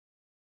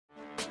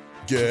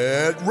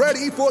Get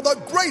ready for the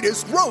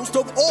greatest roast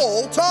of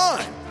all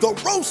time, the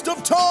Roast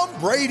of Tom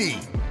Brady,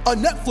 a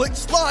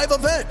Netflix live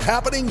event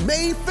happening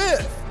May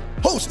 5th.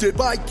 Hosted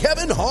by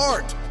Kevin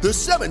Hart, the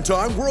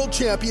 7-time world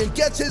champion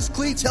gets his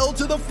cleats held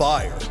to the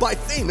fire by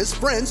famous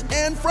friends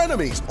and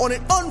frenemies on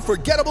an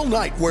unforgettable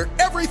night where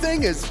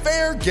everything is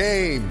fair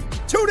game.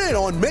 Tune in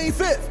on May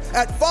 5th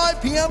at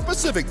 5 p.m.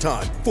 Pacific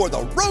time for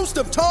the Roast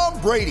of Tom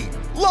Brady,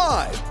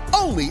 live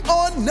only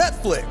on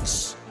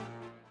Netflix.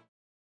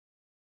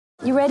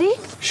 You ready?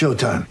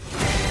 Showtime.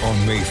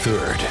 On May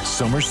 3rd,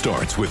 summer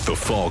starts with The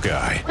Fall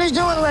Guy. Let's do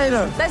it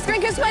later. Let's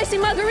drink a spicy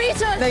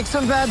margarita. Make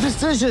some bad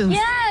decisions.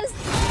 Yes!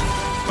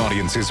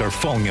 Audiences are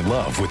falling in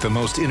love with the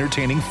most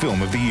entertaining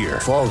film of the year.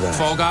 Fall Guy.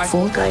 Fall Guy?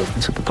 Fall Guy.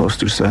 That's what the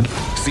poster said.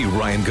 See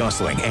Ryan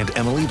Gosling and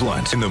Emily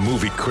Blunt in the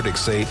movie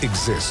critics say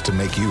exists to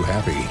make you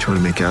happy. Trying to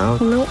make it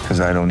out? Nope. Because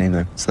I don't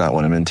either. It's not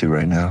what I'm into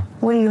right now.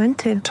 What are you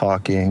into?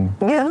 Talking.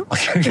 Yeah.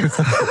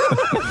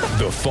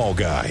 The Fall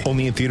Guy.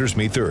 Only in theaters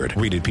May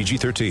 3rd. Rated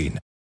PG-13.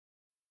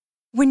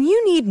 When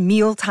you need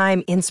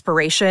mealtime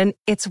inspiration,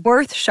 it's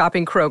worth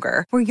shopping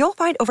Kroger, where you'll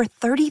find over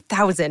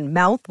 30,000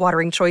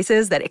 mouth-watering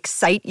choices that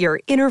excite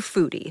your inner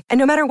foodie. And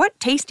no matter what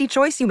tasty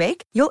choice you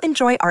make, you'll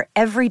enjoy our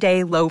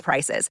everyday low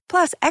prices,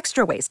 plus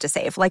extra ways to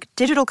save, like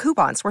digital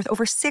coupons worth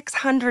over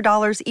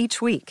 $600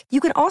 each week. You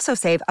can also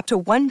save up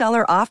to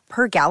 $1 off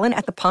per gallon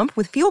at the pump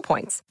with fuel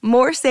points.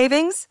 More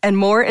savings and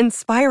more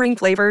inspiring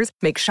flavors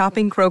make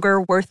shopping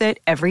Kroger worth it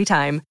every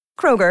time.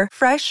 Kroger,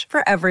 fresh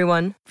for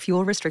everyone.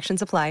 Fuel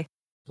restrictions apply.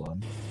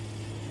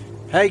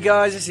 Hey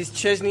guys, this is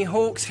Chesney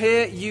Hawkes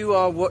here. You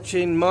are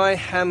watching My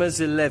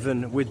Hammers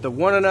 11 with the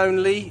one and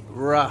only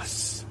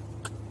Russ.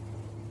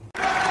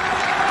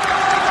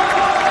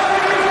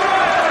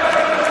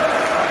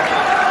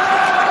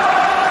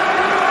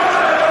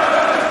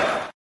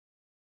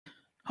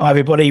 Hi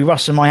everybody,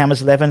 Russ and My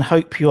Hammers 11.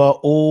 Hope you are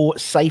all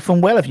safe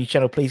and well. If you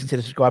channel, please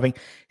consider subscribing,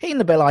 hitting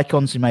the bell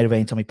icon to be made of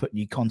any time we put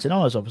new content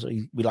on. As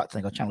obviously, we like to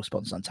thank our channel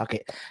sponsor, Untuck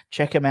It.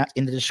 Check them out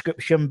in the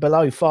description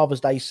below. Father's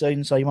Day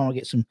soon, so you might want to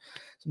get some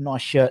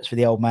nice shirts for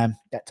the old man,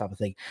 that type of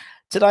thing.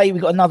 Today,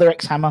 we've got another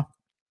ex-Hammer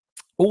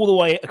all the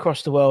way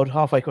across the world,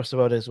 halfway across the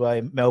world as well,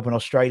 Melbourne,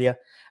 Australia.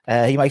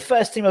 He made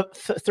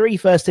three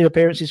first-team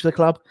appearances for the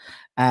club,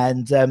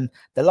 and the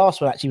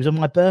last one actually was on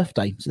my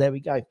birthday. So there we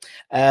go.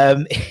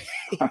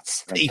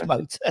 Steve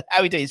Motor. How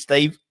are we doing,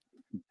 Steve?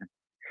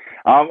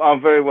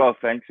 I'm very well,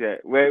 thanks. Yeah,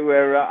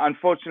 we're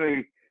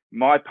unfortunately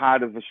my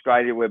part of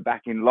Australia. We're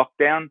back in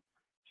lockdown,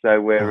 so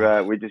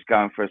we're just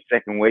going for a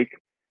second week.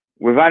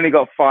 We've only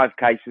got 5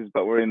 cases,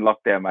 but we're in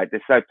lockdown, mate.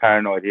 They're so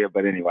paranoid here,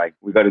 but anyway,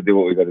 we've got to do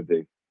what we've got to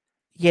do.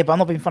 Yeah, but I'm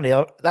not being funny.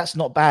 That's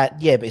not bad.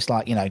 Yeah, but it's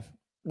like, you know,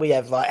 we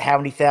have like how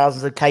many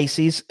thousands of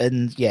cases,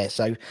 and yeah,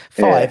 so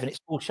 5 and it's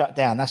all shut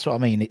down. That's what I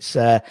mean. It's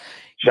shut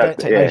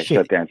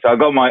down. So I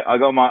got my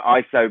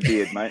ISO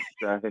beard, mate.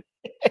 So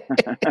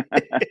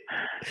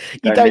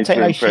you don't take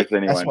no shit.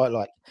 Anyone. That's what I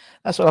like.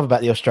 That's what I love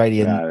about the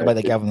Australian, the way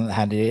the government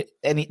handed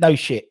it. No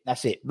shit.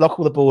 That's it. Lock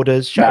all the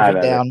borders, shut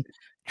everything down.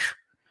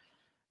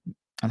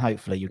 And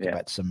hopefully you'll get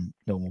back to some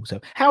normal. So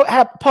how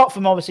apart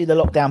from obviously the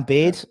lockdown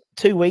beard,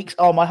 2 weeks.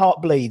 Oh, my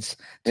heart bleeds.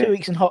 2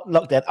 weeks in hot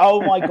lockdown.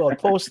 Oh my God,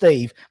 poor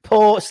Steve.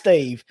 Poor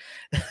Steve.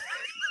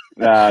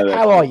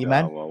 How are you,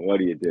 man? Well, what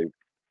do you do?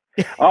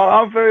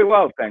 I'm very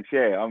well, thanks.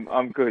 Yeah,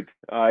 I'm good.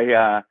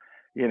 A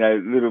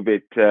little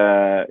bit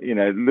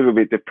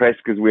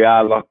depressed because we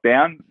are locked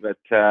down, but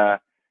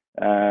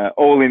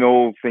all in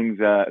all, things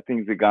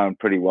are going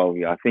pretty well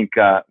here. I think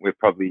we're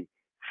probably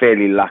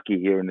fairly lucky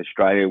here in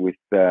Australia with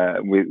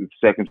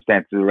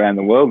circumstances around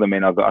the world. I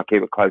mean, I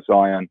keep a close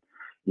eye on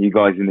you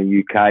guys in the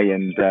UK,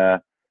 and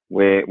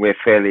we're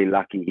fairly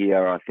lucky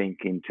here, I think,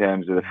 in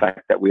terms of the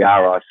fact that we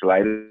are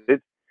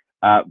isolated.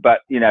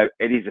 But you know,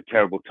 it is a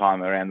terrible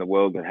time around the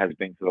world. It has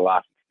been for the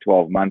last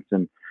 12 months,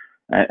 and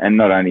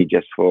not only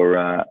just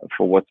for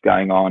what's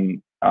going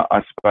on.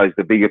 I suppose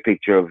the bigger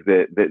picture of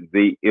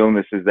the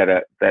illnesses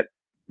that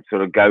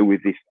sort of go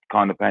with this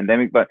kind of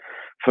pandemic. But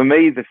for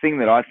me, the thing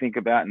that I think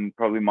about, and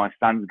probably my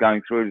son's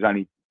going through it, is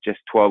only just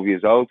 12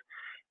 years old,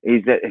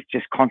 is that it's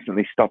just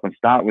constantly stop and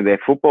start with their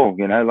football.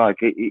 You know, like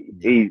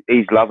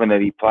he's loving it.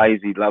 He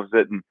plays, he loves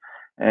it.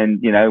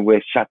 And you know,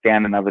 we're shut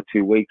down another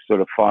 2 weeks,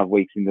 sort of 5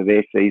 weeks into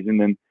their season.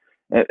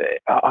 And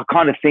I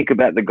kind of think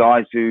about the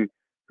guys who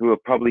are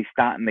probably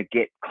starting to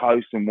get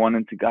close and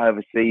wanting to go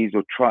overseas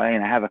or try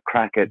and have a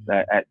crack at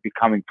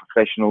becoming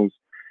professionals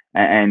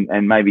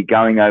and maybe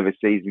going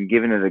overseas and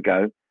giving it a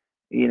go.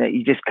 You know,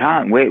 you just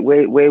can't. Where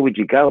would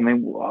you go? I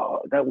mean,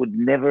 that would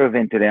never have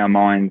entered our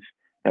minds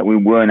that we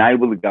weren't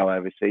able to go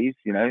overseas.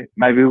 You know,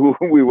 maybe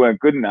we weren't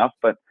good enough,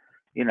 but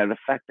you know, the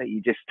fact that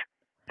you just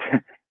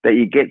that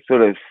you get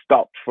sort of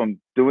stopped from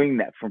doing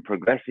that, from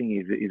progressing,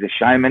 is a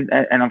shame. And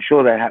I'm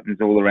sure that happens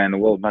all around the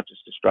world, not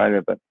just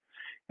Australia. But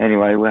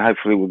anyway,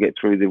 hopefully we'll get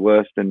through the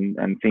worst and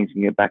things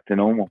can get back to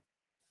normal.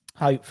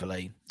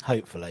 Hopefully.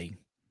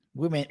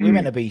 We're meant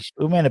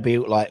to be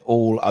like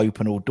all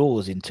open all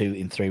doors in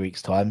 3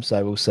 weeks time.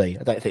 So we'll see.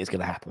 I don't think it's going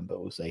to happen, but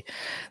we'll see.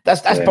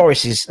 That's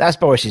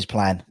Boris's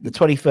plan. The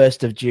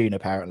 21st of June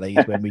apparently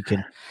is when we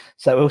can.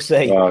 So we'll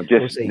see. Well,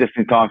 just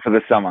in time for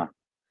the summer.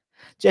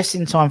 Just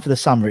in time for the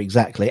summer,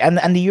 exactly, and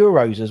the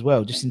Euros as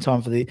well. Just in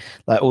time for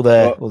all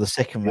the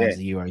second rounds of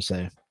the Euros.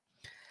 So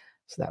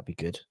that'd be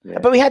good. Yeah.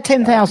 But we had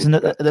 10,000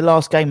 at the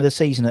last game of the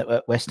season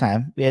at West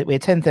Ham. We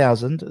had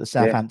 10,000 at the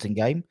Southampton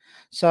game.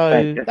 So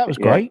fantastic, that was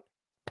great.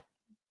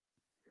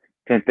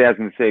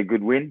 10,000 to see a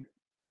good win.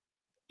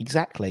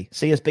 Exactly.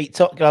 See us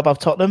go above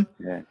Tottenham.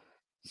 Yeah.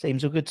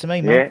 Seems all good to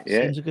me, man.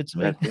 Yeah. Seems all good to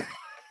me.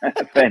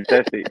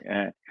 Fantastic.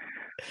 Yeah.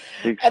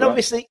 And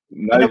obviously,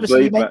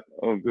 but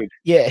all good.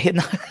 Yeah,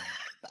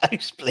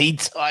 nosebleed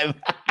time.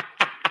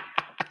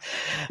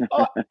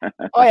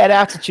 I had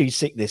altitude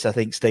sickness, I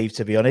think, Steve,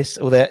 to be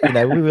honest. We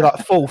were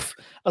like fourth.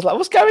 I was like,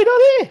 what's going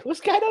on here?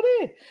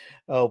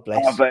 Oh,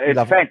 bless. Oh, but it's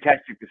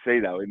fantastic to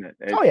see, though, isn't it?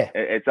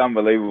 It's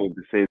unbelievable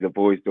to see the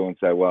boys doing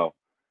so well.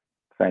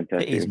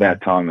 Fantastic. It's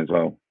about time as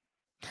well.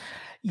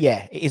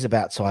 Yeah, it is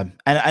about time.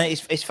 And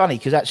it's funny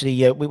because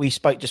actually we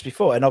spoke just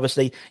before, and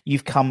obviously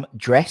you've come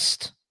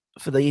dressed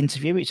for the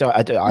interview, which I'm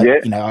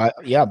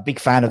a big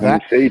fan of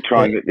that. See,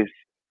 try and get this.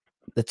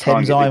 The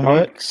Thames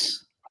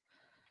Ironworks.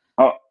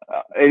 Oh,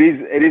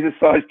 it is a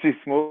size too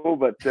small,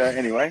 but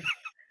anyway.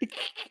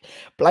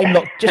 blame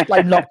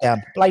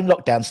lockdown. Blame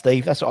lockdown,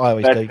 Steve. That's what I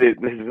always do. It.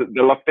 This is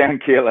the lockdown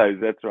kilos.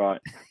 That's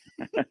right.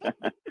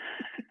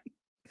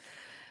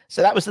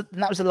 So that was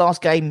the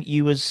last game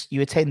you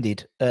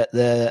attended at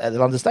the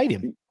London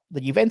Stadium,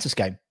 the Juventus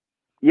game.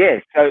 Yeah,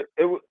 so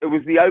it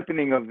was the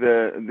opening of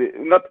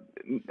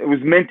it was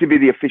meant to be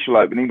the official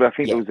opening, but I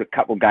think there was a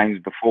couple of games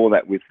before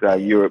that with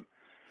Europe.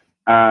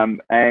 I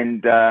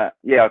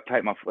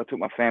took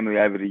my family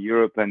over to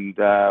Europe and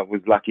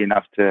was lucky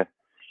enough to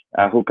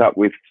hook up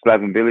with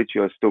Slaven Bilic,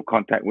 who I still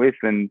contact with,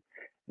 and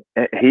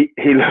he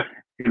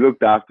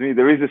looked after me.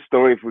 There is a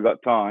story if we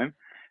got time.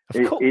 He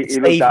looked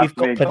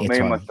after me and got me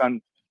and my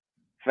son.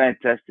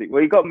 Fantastic.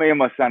 Well, he got me and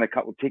my son a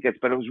couple of tickets,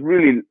 but it was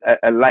really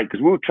late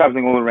because we were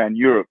traveling all around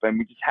Europe and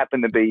we just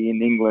happened to be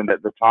in England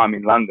at the time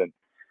in London.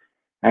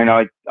 And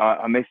I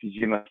messaged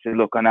him. I said,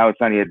 look, I know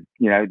it's only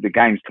the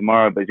game's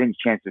tomorrow, but there's any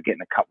chance of getting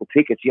a couple of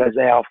tickets? He goes,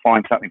 yeah, I'll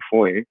find something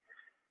for you.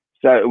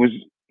 So it was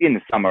in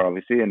the summer,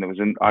 obviously, and I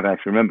don't know if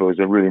you remember, it was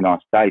a really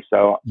nice day.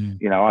 So,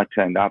 I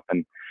turned up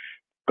and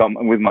got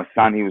with my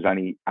son. He was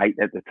only 8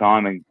 at the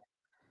time and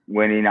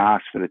went in,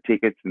 asked for the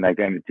tickets, and they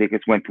gave me the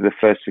tickets, went to the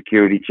first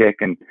security check,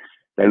 and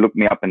they looked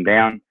me up and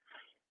down,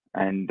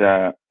 and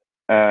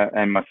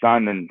my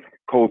son, and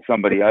called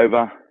somebody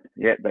over.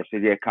 Yeah, they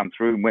said, yeah, come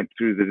through, and went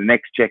through to the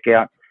next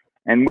checkout,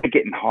 and we're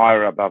getting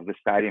higher above the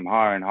stadium,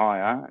 higher and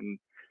higher. And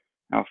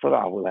I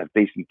thought, we'll have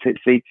decent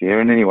seats here.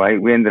 And anyway,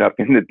 we ended up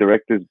in the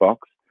director's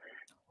box,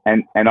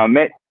 and I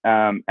met,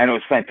 and it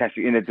was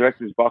fantastic in the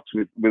director's box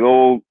with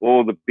all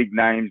the big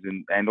names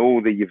and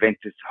all the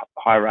Juventus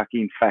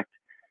hierarchy. In fact,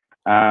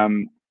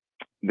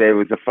 there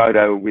was a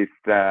photo with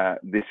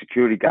the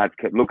security guards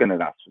kept looking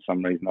at us for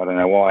some reason. I don't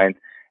know why.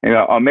 And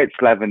I met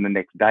Slaven the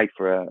next day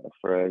for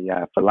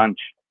lunch,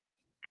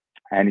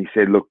 and he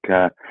said, "Look,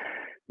 I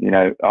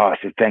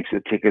said thanks for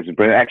the tickets."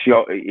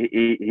 Actually,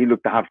 he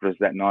looked after us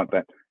that night,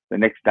 but the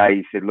next day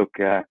he said, "Look,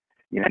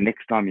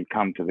 next time you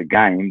come to the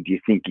game, do you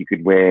think you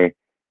could wear,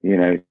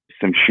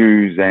 some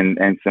shoes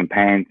and some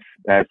pants,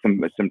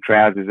 some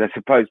trousers as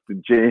opposed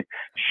to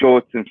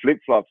shorts and flip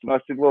flops?" And I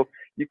said, "Well,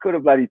 you could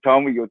have bloody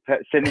told me you were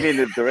sending me in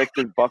the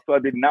director's box. I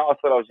didn't know. I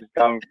thought I was just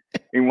going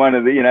in one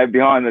of the,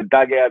 behind the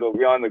dugout or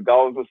behind the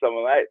goals or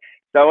something like that."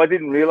 So I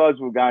didn't realise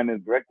we were going in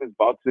the director's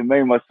box. And me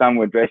and my son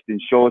were dressed in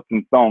shorts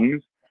and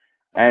thongs.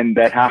 And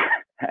at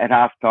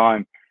half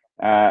time,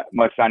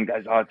 my son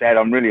goes, "Oh, Dad,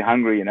 I'm really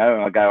hungry, And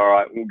I go, "All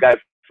right, we'll go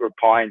for a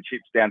pie and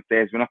chips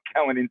downstairs. We're not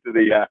going into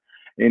the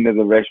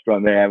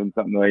restaurant there having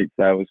something to eat."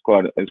 So it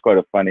was quite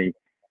a funny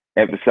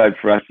episode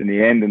for us in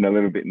the end, and a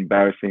little bit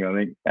embarrassing, I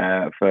think.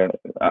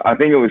 I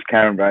think it was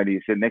Karen Brady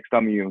who said, "Next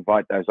time you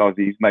invite those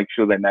Aussies, make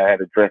sure they know how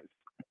to dress."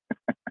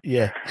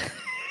 Yeah.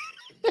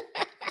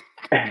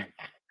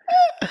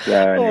 So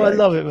anyway, I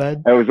love it,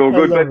 man. It was all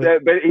good,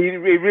 but he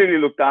really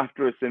looked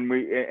after us, and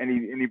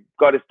he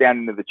got us down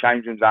into the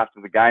change rooms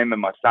after the game,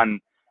 and my son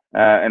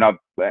and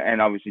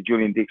obviously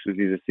Julian Dix was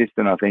his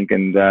assistant, I think,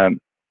 and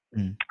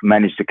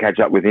managed to catch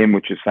up with him,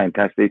 which was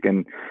fantastic.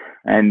 And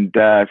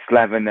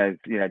Slaven, as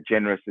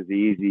generous as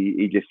he is,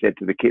 he just said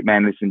to the kit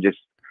man, "Listen, just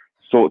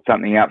sort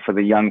something out for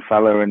the young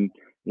fella," and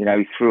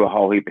he threw a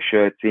whole heap of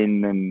shirts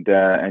in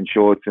and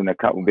shorts and a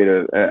couple bit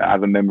of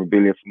other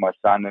memorabilia for my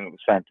son, and it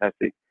was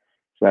fantastic.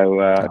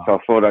 So I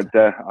thought I'd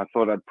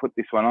put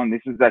this one on.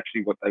 This is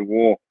actually what they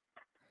wore.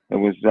 It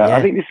was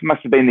I think this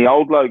must have been the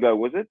old logo,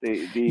 was it?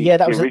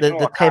 That was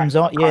the Thames.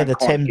 The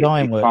Thames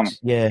Ironworks.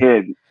 Yeah.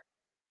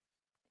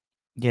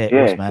 Yeah, it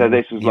was, man. So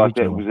this was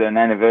it was an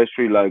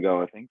anniversary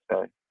logo, I think.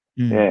 So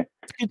yeah,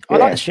 I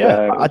like the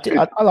shirt.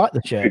 I like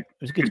the shirt. It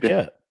was a good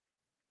shirt.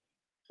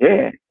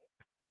 Yeah,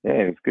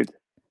 it was good.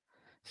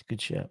 It's a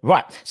good shirt.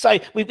 Right. So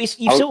you've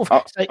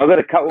I've got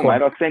a couple,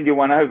 mate. I'll send you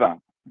one over.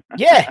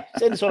 Yeah,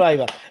 send us one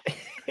over.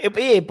 It'll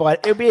be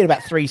in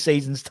about 3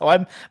 seasons'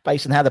 time,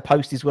 based on how the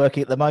post is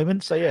working at the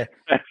moment. So yeah,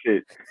 that's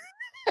it.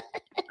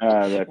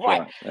 That's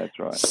right. That's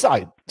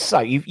right. So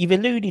you've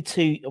alluded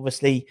to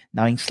obviously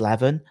knowing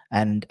Slaven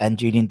and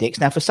Julian Dix.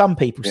 Now, for some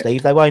people,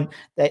 Steve, they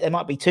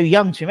might be too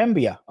young to remember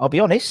you. I'll be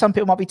honest. Some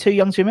people might be too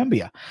young to remember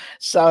you.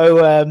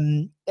 So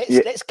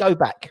let's go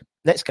back.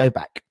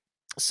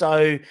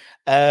 So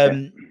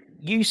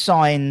you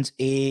signed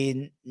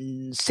in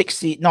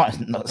 96. You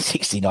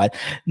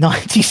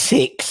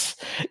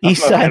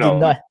signed in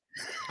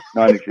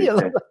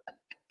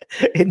 96.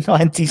 In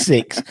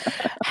 96.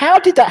 How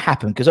did that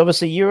happen? Because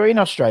obviously you were in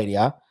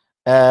Australia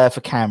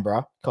for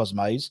Canberra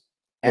Cosmos,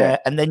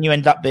 and then you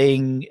end up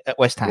being at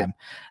West Ham.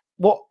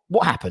 What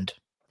happened?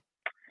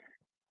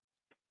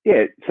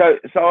 Yeah, so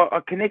I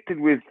connected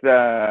with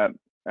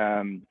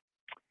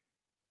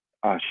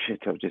I've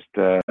just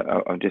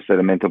had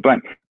a mental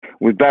blank,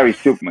 with Barry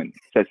Silkman.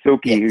 So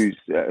Silky,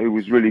 who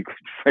was really good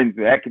friends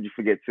with. How could you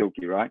forget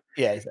Silky, right?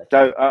 Yeah, exactly.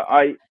 So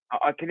I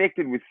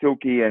connected with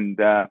Silky, and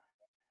I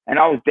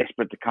was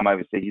desperate to come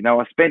overseas. You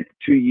know, I spent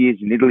 2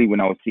 years in Italy when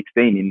I was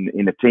 16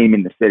 in a team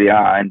in the Serie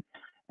A,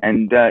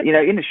 and you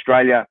know, in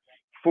Australia,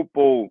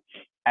 football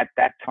at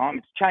that time,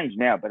 it's changed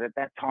now, but at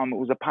that time it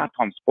was a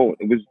part-time sport.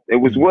 It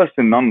was worse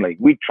than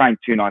non-league. We'd train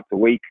 2 nights a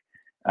week.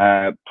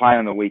 Play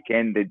on the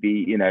weekend. We'd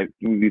be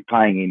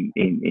playing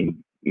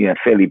in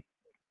fairly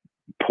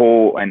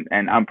poor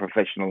and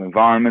unprofessional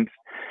environments,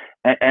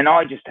 and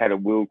I just had a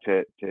will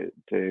to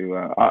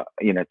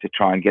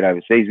try and get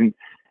overseas,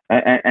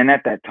 and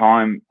at that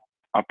time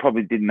I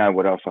probably didn't know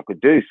what else I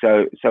could do.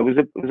 So it was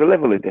a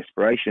level of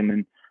desperation,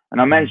 and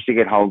I managed to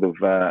get hold of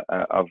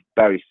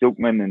Barry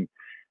Silkman,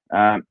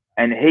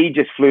 and he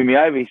just flew me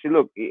over. He said,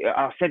 "Look,"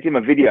 I sent him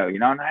a video,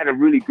 and I had a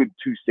really good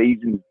 2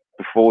 seasons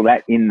before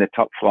that in the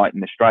top flight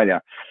in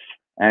Australia,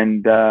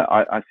 and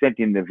I sent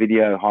him the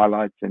video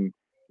highlights, and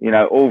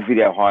all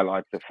video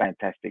highlights are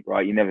fantastic,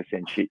 right? You never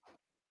send shit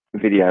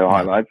video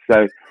highlights.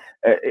 So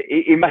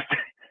he must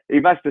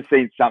have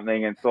seen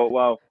something and thought,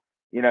 well,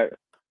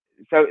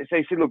 so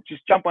he said, look,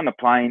 just jump on the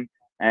plane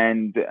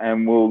and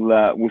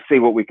we'll see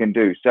what we can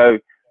do. So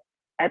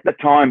at the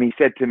time, he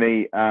said to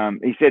me,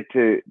 he said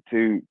to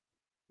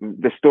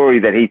the story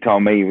that he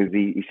told me was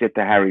he said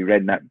to Harry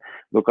Redknapp,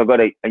 look, I've got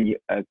a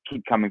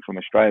kid coming from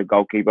Australia,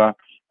 goalkeeper.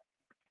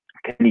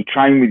 Can he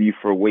train with you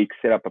for a week,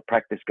 set up a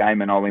practice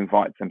game, and I'll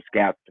invite some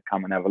scouts to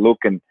come and have a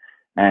look and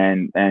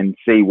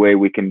see where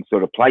we can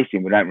sort of place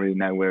him. We don't really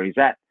know where he's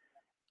at.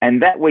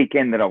 And that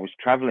weekend that I was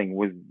traveling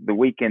was the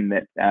weekend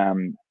that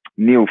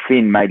Neil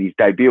Finn made his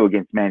debut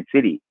against Man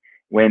City,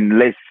 when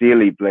Les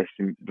Sealy, bless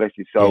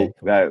his soul,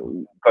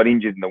 got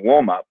injured in the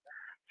warm-up.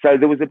 So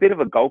there was a bit of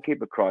a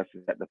goalkeeper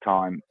crisis at the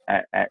time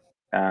at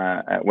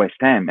West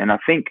Ham, and I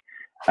think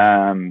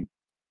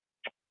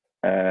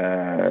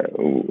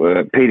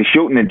Peter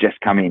Shilton had just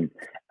come in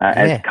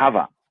as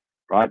cover,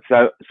 right?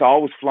 So I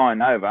was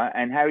flying over,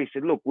 and Harry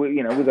said, "Look, we've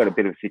got a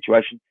bit of a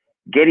situation.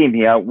 Get him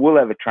here. We'll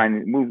have a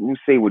training. We'll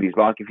see what he's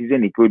like. If he's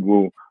any good,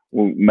 we'll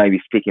maybe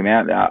stick him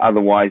out.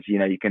 Otherwise,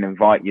 you can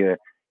invite your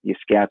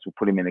scouts. We'll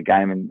put him in a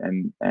game,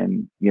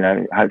 and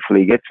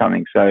hopefully get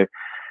something." So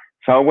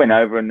I went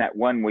over, and that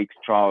 1 week's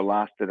trial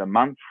lasted a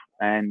month,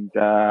 and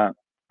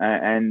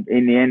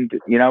in the end,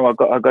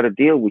 I got a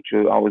deal, which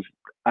I was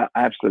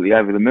absolutely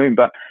over the moon.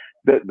 But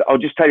I'll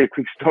just tell you a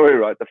quick story,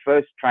 right? The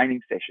first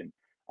training session,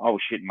 I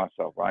was shitting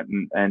myself, right?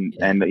 And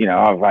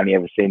I've only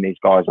ever seen these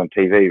guys on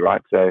TV,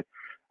 right? So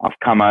I've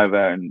come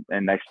over, and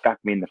they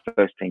stuck me in the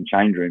first team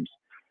change rooms.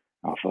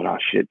 I thought, oh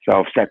shit. So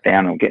I've sat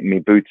down, I'm getting my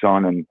boots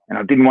on, and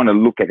I didn't want to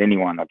look at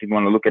anyone. I didn't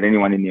want to look at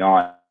anyone in the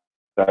eye.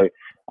 So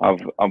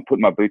I'm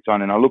putting my boots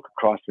on, and I look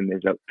across, and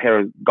there's a pair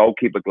of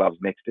goalkeeper gloves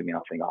next to me. I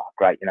think, oh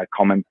great,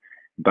 common,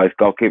 both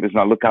goalkeepers. And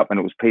I look up, and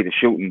it was Peter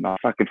Shilton. I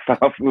fucking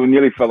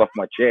nearly fell off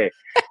my chair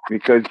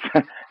because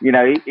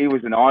he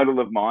was an idol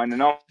of mine,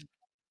 and I'm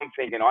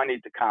thinking I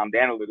need to calm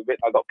down a little bit.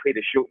 I got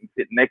Peter Shilton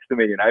sitting next to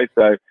me,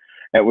 so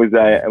it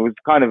was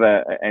kind of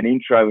an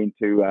intro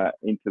into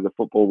the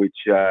football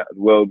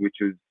world, which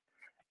was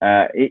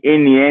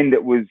in the end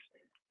it was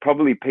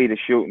probably Peter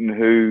Shilton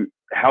who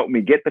helped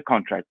me get the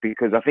contract,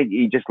 because I think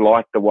he just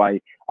liked the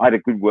way I had a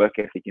good work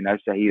ethic,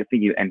 so he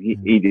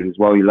did as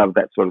well. He loved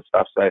that sort of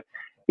stuff, so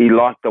he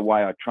liked the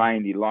way I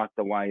trained. He liked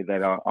the way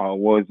that I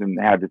was and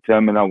how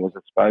determined I was,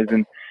 I suppose,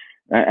 and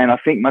I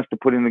think must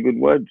have put in the good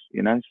words,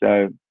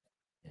 So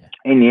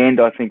in the end,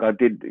 I think I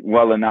did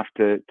well enough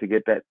to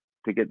get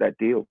that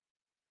deal.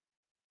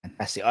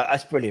 Fantastic.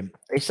 That's brilliant.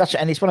 It's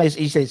and it's one of those,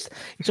 he says,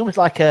 it's almost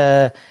like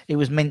it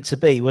was meant to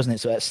be, wasn't it?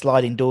 So that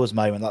sliding doors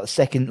moment, like the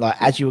second,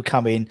 like as you were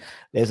coming,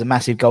 there's a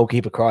massive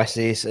goalkeeper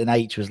crisis, and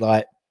H was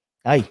like,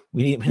 hey,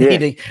 we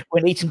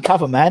need some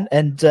cover, man.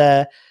 And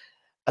I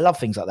love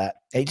things like that.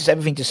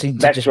 Everything just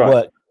seems to just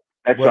work.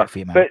 That's work right. For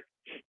you, man. But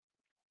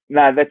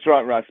no, that's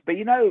right, Russ. But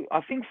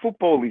I think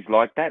football is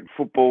like that.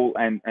 Football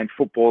and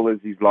footballers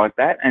is like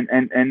that.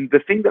 And the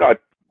thing that I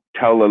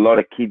tell a lot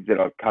of kids that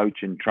I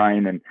coach and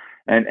train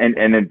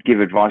and give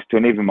advice to,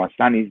 and even my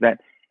son, is that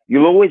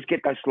you'll always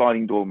get those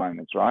sliding door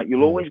moments, right?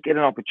 You'll always get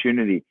an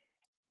opportunity.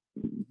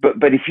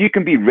 But if you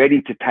can be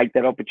ready to take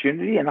that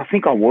opportunity, and I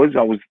think I was,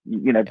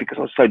 because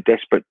I was so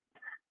desperate,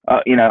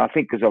 I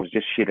think because I was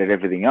just shit at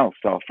everything else.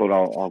 So I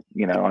thought,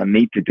 I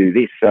need to do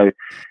this. So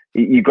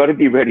you got to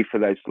be ready for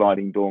those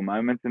sliding door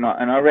moments. And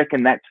I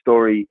reckon that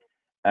story,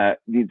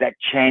 that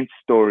chance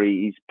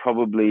story, is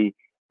probably,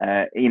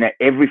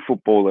 every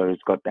footballer has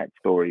got that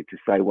story to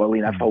say, well,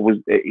 if I was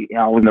in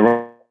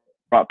the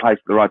right place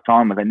at the right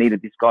time, and they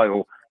needed this guy,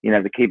 or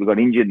the keeper got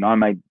injured and I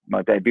made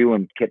my debut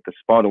and kept the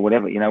spot, or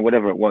whatever,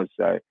 whatever it was.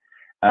 So,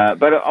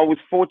 but I was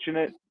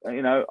fortunate,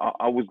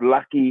 I was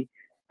lucky.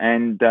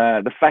 And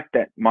the fact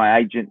that my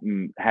agent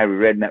and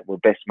Harry Redknapp were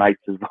best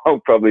mates as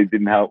well probably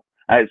didn't help.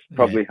 It's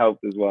probably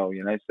helped as well,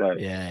 So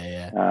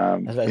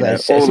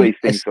all these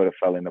things sort of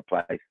fell into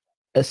place.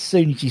 As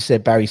soon as you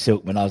said Barry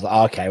Silkman, I was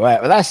like, okay,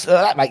 well,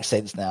 that makes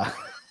sense now.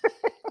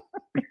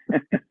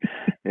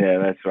 Yeah,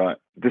 that's right.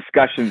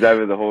 Discussions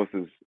over the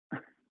horses.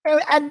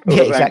 And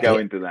we exactly. won't go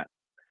into that.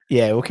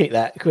 Yeah, we'll keep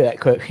that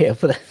quote here.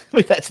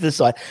 Move that to the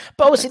side.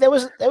 But obviously, there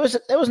was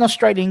an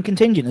Australian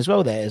contingent as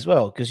well,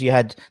 because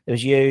there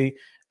was you.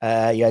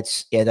 You had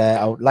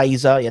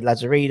Laser, you had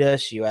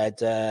Lazaridis, you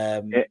had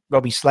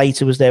Robbie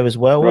Slater was there as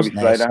well, wasn't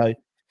there? So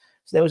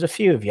there was a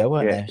few of you,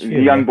 weren't there?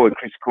 The young boy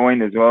Chris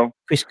Coyne as well.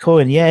 Chris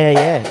Coyne,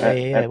 yeah.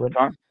 At the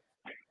time.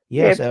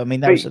 Yeah, so I mean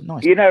that was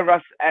nice.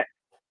 Russ, at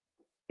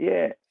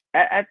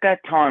that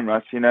time,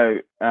 Russ, in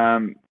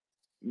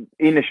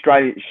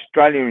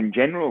Australia in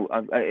general,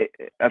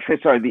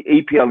 the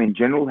EPL in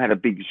general had a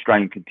big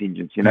Australian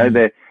contingent.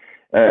 I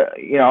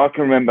can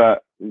remember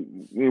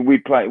we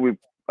played.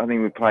 I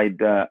think we played.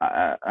 Who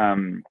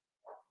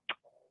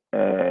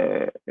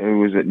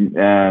was it?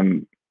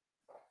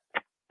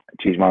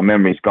 Geez, my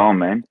memory's gone,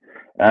 man.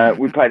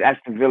 We played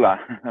Aston Villa.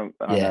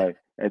 I know.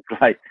 It's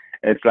like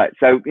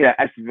so.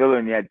 Aston Villa,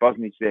 and you had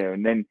Bosnich there,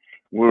 and then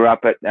we were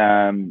up at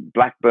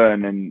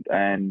Blackburn,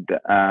 and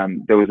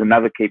there was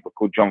another keeper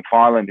called John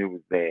Filand who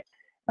was there,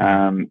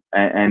 and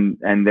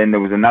then there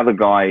was another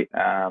guy,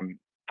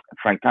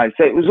 Frank Taylor.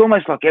 So it was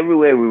almost like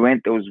everywhere we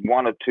went, there was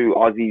one or two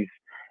Aussies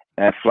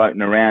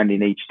floating around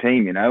in each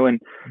team,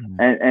 and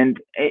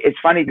it's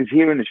funny because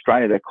here in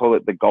Australia they call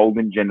it the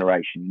golden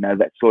generation,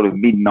 that sort of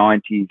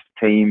mid-90s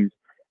teams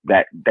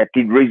that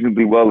did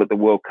reasonably well at the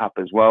World Cup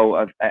as well.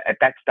 At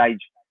that stage,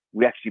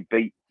 we actually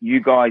beat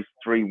you guys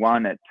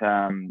 3-1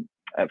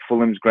 at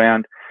Fulham's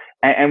ground,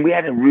 and we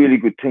had a really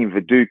good team: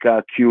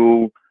 Viduka,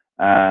 Kuehl,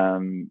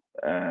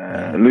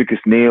 Lucas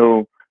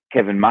Neal,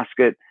 Kevin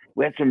Muscat.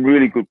 We had some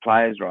really good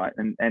players, right?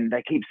 And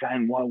they keep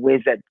saying, "Well,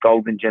 where's that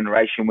golden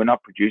generation? We're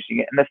not producing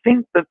it." And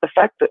the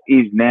fact that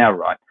is now,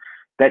 right,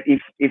 that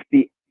if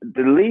the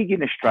league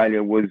in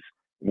Australia was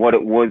what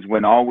it was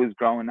when I was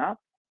growing up,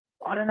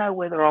 I don't know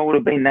whether I would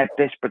have been that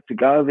desperate to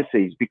go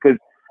overseas, because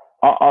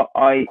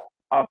I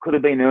could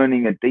have been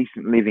earning a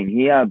decent living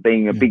here,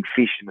 being a big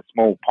fish in a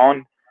small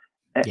pond,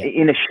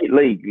 in a shit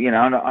league.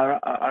 I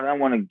don't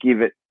want to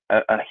give it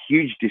a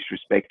huge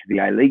disrespect to the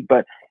A-League,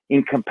 but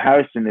in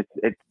comparison, it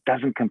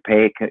doesn't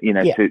compare, to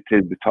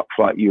the top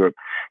flight Europe.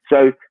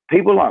 So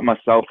people like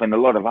myself and a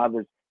lot of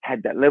others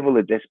had that level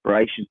of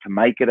desperation to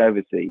make it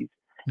overseas.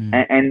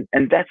 And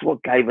that's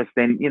what gave us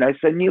then,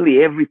 so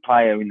nearly every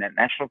player in that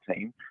national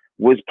team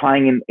was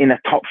playing in a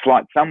top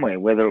flight somewhere,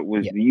 whether it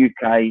was the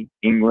UK,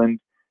 England,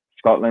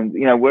 Scotland,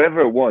 wherever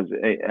it was,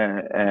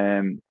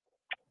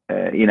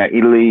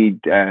 Italy,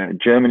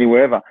 Germany,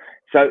 wherever.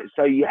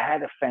 So you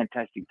had a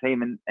fantastic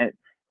team,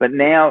 but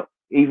now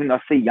even I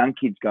see young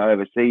kids go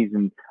overseas,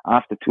 and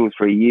after 2 or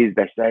 3 years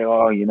they say,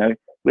 we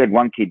had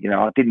one kid,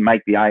 I didn't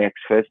make the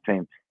Ajax first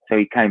team, so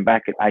he came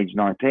back at age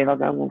 19. I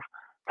go, well,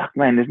 fuck,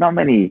 man, there's not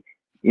many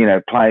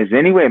players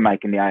anywhere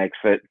making the Ajax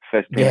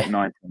first team at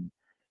 19.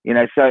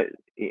 So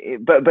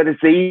but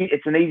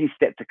it's an easy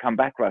step to come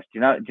back, Russ. Do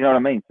you know what I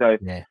mean? So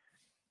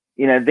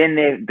then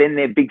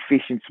they're big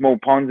fish in small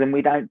ponds, and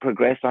we don't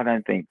progress, I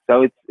don't think.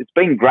 So it's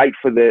been great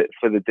for the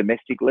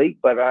domestic league,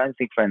 but I don't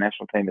think for a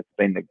national team it's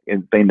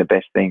been the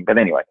best thing. But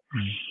anyway,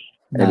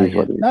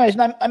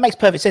 it makes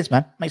perfect sense,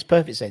 man. Makes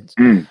perfect sense.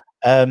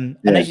 And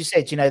as you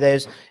said,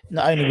 there's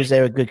not only was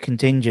there a good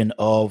contingent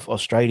of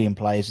Australian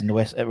players in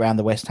around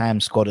the West Ham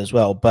squad as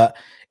well, but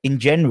in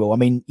general, I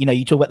mean,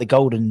 you talk about the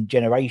golden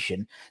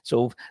generation.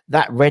 Sort of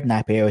that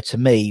Redknapp era to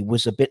me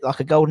was a bit like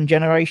a golden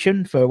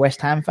generation for a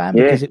West Ham fan,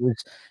 because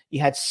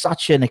you had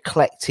such an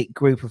eclectic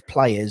group of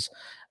players.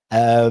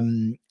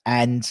 And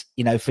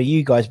for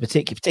you guys,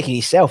 particularly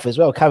yourself as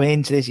well, coming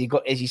into this, you've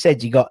got, as you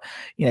said, you got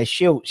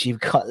Schultz,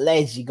 you've got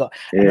Les, and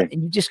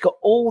you just got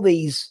all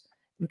these.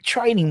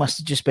 Training must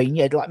have just been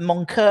like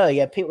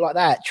Moncur, people like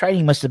that.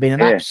 Training must have been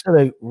an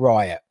absolute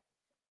riot.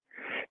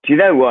 Do you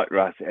know what,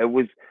 Russ? It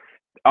was.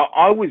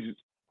 I was,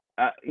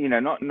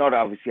 not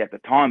obviously at the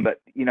time, but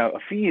a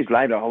few years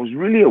later, I was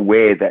really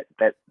aware that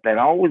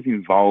I was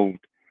involved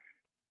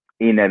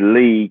in a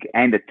league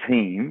and a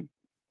team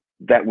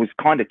that was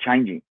kind of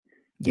changing.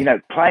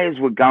 Players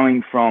were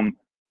going from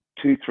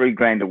 2-3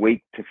 grand a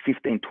week to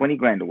 15, 20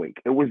 grand a week.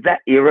 It was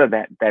that era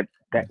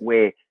that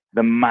where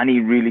the money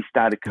really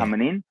started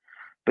coming in.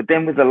 But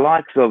then with the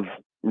likes of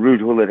Ruud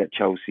Gullit at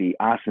Chelsea,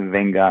 Arsene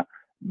Wenger,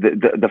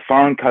 the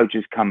foreign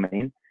coaches coming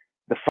in,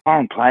 the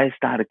foreign players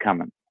started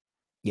coming.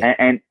 Yeah.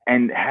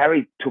 And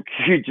Harry took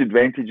huge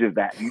advantage of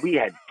that. And we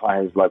had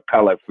players like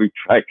Paulo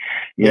Futre,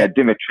 you know,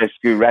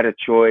 Dimitrescu,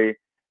 Raducoj,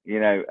 you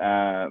know,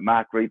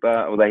 Mark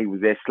Rieper, although he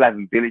was there,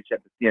 Slaven Bilic,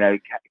 you know,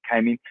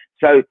 came in.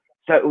 So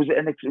it was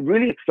a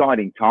really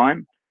exciting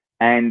time,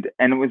 and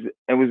it was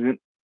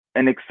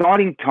an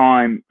exciting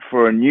time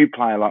for a new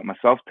player like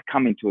myself to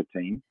come into a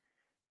team.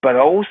 But I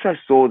also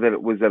saw that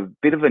it was a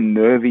bit of a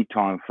nervy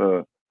time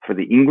for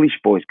the English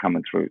boys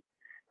coming through,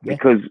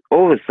 because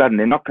all of a sudden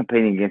they're not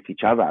competing against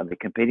each other; they're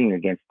competing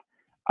against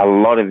a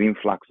lot of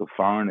influx of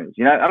foreigners.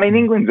 You know, I mean,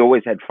 England's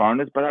always had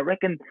foreigners, but I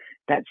reckon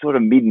that sort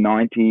of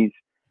mid-90s,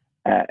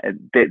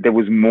 there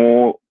was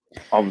more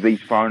of these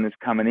foreigners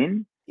coming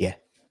in. Yeah.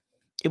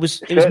 It was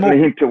certainly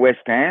more into West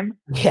Ham,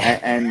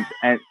 yeah.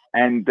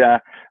 and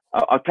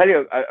I'll tell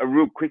you a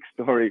real quick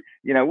story.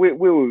 You know, we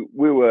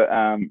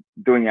were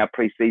doing our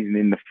pre-season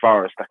in the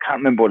Forest. I can't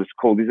remember what it's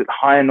called. Is it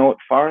Hainaut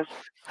Forest?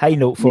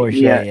 Hainaut Forest,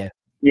 yeah.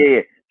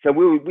 So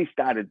we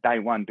started day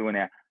one doing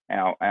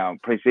our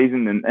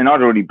pre-season, and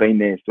I'd already been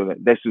there. So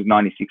this was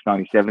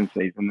 96-97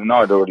 season, and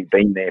I'd already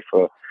been there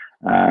for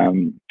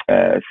 4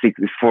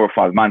 or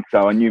 5 months.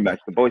 So I knew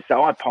most of the boys.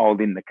 So I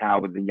piled in the car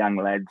with the young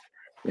lads.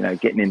 You know,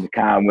 getting in the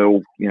car, and we're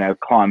all, you know,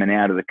 climbing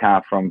out of the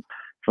car from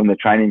the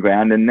training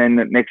ground, and then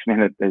the next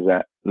minute there's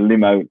a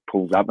limo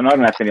pulls up, and I don't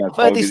know if anyone's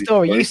I've heard this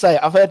story. You say it.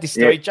 I've heard this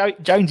story. Yeah.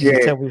 Jones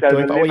used to tell me the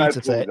story, but I want you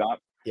to say it. Up,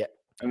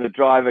 and the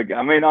driver,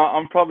 I mean,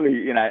 I'm probably,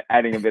 you know,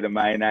 adding a bit of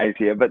mayonnaise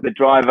here, but the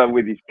driver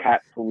with his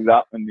cat pulls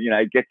up and, you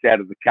know, gets out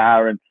of the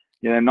car, and,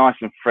 you know, nice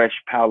and fresh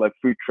Paulo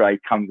Futre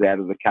comes out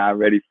of the car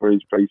ready for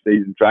his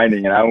pre-season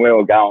training, you know, and we're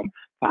all going,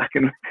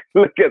 fucking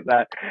look at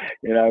that,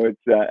 you know.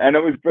 It's and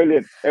it was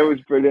brilliant. It was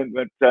brilliant,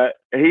 but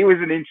he was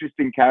an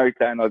interesting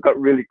character, and I got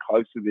really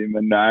close with him.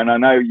 And I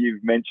know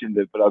you've mentioned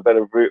it, but I've got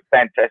a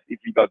fantastic. If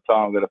you got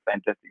time, I've got a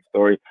fantastic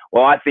story.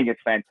 Well, I think it's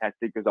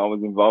fantastic because I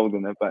was involved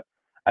in it, but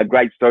a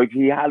great story.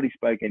 He hardly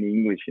spoke any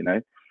English, you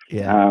know.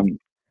 Yeah.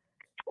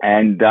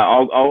 And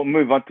I'll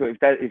move on to it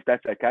if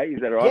that's okay.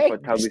 Is that all right? Yeah, if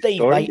I tell Steve, this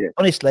story? mate,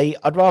 honestly,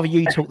 I'd rather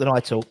you talk than I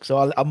talk.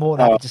 So I'm more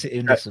than happy to sit here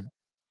and listen.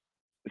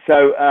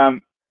 So,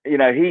 you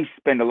know, he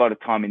spent a lot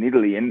of time in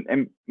Italy,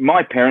 and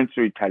my parents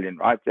are Italian,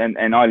 right?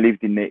 And I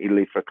lived in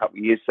Italy for a couple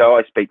of years, so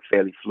I speak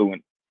fairly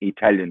fluent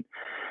Italian.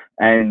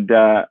 And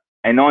I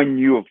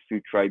knew of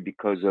Futre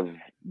because of,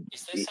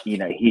 you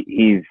know,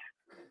 his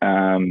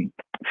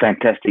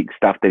fantastic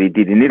stuff that he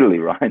did in Italy,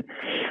 right?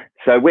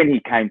 So when he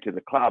came to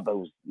the club, it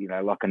was, you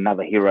know, like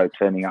another hero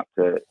turning up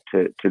to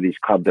this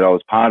club that I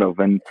was part of,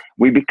 and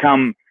we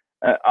become.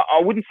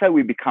 I wouldn't say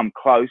we become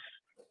close.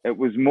 It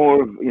was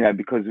more of, you know,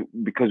 because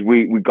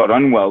we got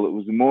on well, it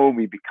was more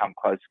we become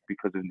close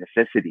because of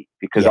necessity,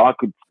 because I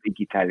could speak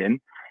Italian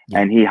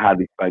and he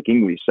hardly spoke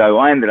English. So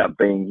I ended up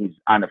being his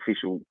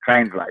unofficial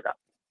translator.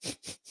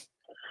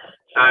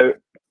 So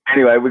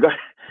anyway,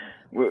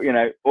 you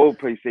know, all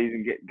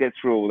pre-season, get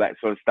through all that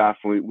sort of stuff.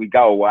 We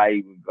go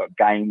away, we've got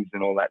games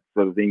and all that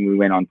sort of thing. We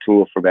went on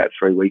tour for about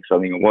 3 weeks, I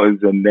think it was.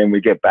 And then we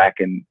get back,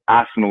 and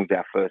Arsenal's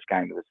our first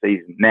game of the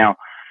season. Now,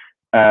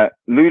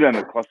 Ludo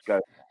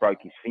McCloskey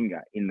broke his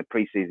finger in the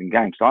preseason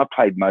game, so I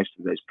played most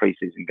of those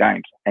preseason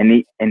games, and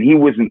he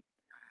wasn't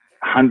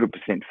 100%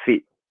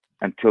 fit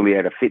until he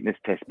had a fitness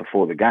test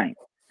before the game.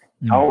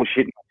 So I was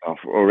shitting myself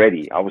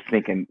already. I was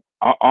thinking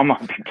I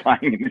might be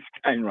playing in this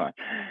game, right?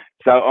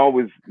 So I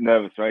was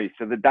nervous already.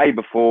 So the day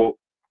before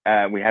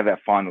we have our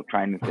final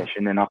training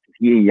session, and I could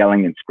hear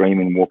yelling and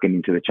screaming walking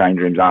into the change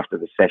rooms after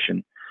the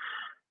session,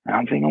 and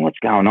I'm thinking, what's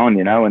going on,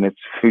 you know? And it's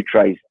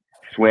Futre's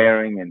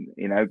swearing and,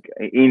 you know,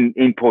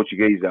 in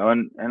Portuguese though,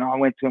 and I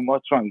went to him,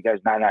 what's wrong? He goes,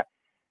 no.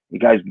 He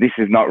goes, this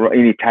is not right,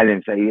 in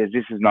Italian. So he goes,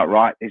 this is not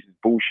right. This is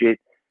bullshit.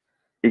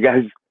 He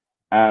goes,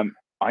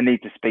 I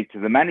need to speak to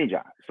the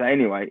manager. So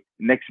anyway,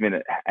 next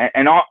minute,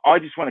 and I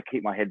just want to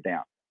keep my head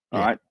down.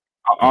 Right,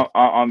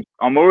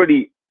 I'm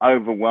already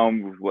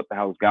overwhelmed with what the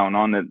hell's going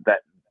on. That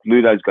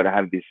Ludo's got to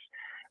have this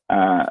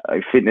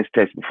fitness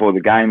test before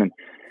the game, and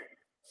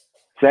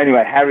so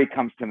anyway, Harry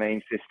comes to me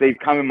and says, Steve,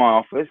 come in my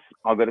office.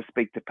 I've got to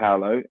speak to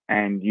Paulo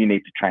and you need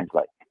to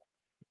translate.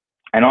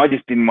 And I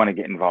just didn't want to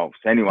get involved.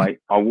 So anyway,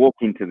 I walk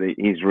into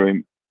his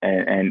room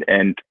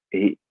and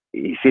he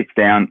sits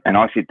down and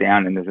I sit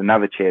down and there's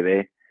another chair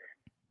there.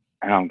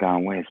 And I'm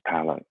going, where's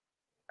Paulo?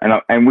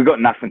 And we got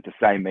nothing to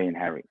say, me and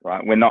Harry,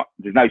 right?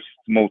 There's no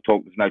small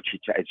talk, there's no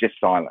chit chat, it's just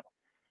silent.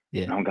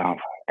 Yeah. And I'm going,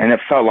 and it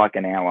felt like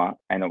an hour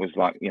and it was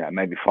like, you know,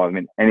 maybe 5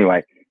 minutes.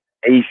 Anyway,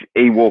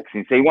 he walks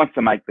in. So he wants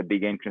to make the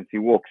big entrance. He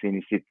walks in,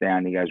 he sits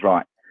down, he goes,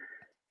 right.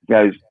 He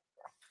goes,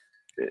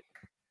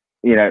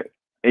 you know,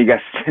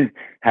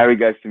 Harry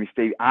goes to me,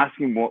 Steve, ask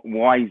him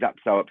why he's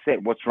so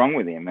upset. What's wrong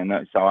with him? And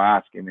so I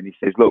ask him and he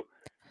says, look,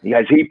 he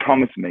goes, he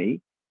promised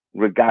me,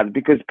 regardless,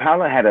 because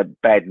Paulo had a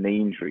bad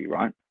knee injury,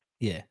 right?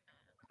 Yeah.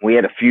 We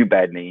had a few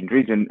bad knee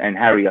injuries and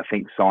Harry, I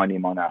think, signed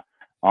him on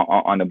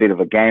on a bit of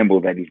a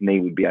gamble that his knee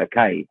would be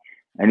okay.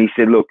 And he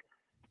said, look,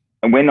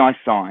 and when I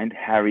signed,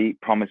 Harry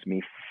promised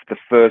me the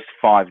first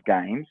 5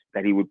 games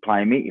that he would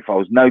play me. If I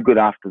was no good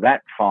after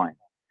that, fine.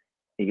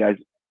 He goes,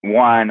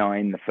 why aren't I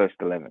in the first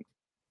 11?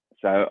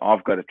 So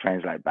I've got to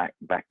translate back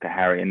to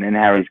Harry. And then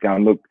Harry's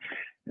going, look,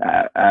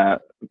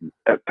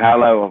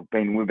 Paolo,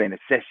 we've been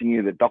assessing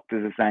you. The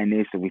doctors are saying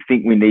this, and we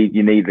think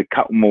you need a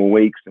couple more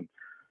weeks.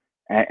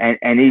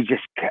 And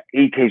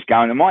he keeps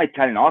going. And my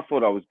Italian, I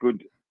thought I was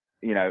good,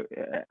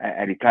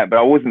 at Italian, but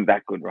I wasn't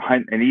that good,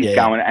 right? And he's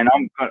going, and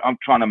I'm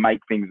trying to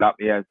make things up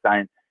here,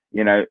 saying,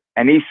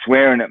 and he's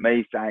swearing at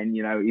me, saying,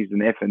 he's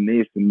an F and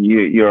this, and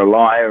you're a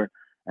liar.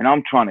 And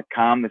I'm trying to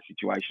calm the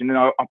situation. And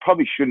I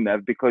probably shouldn't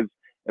have, because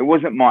it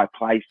wasn't my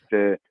place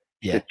to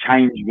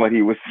change what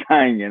he was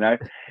saying, In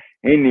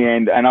the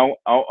end, and I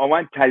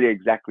won't tell you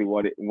exactly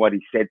what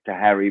he said to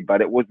Harry,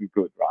 but it wasn't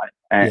good, right?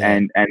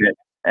 And it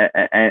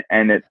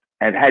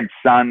had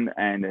son,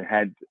 and it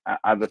had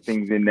other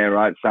things in there,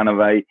 right? Son of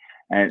a,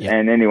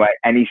 and anyway,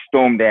 and he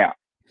stormed out,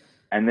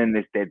 and then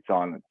there's dead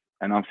silence,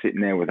 and I'm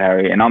sitting there with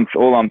Harry, and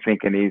all I'm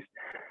thinking is,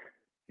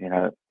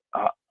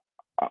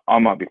 I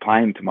might be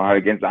playing tomorrow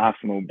against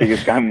Arsenal,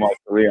 biggest game of my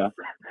career.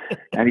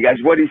 And he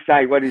goes, what did he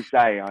say? What did he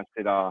say? I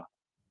said,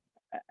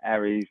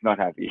 Harry, he's not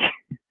happy.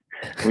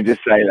 We'll just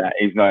say that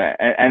he's not.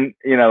 And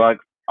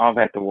I've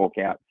had to walk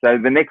out. So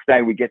the next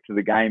day we get to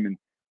the game, and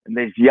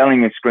there's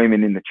yelling and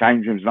screaming in the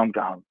change rooms, and I'm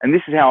going, and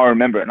this is how I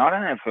remember it. And I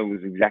don't know if it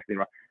was exactly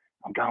right.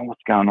 I'm going,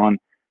 what's going on?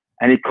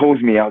 And he calls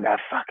me. I'll go,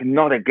 fucking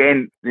not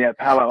again.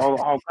 Paolo,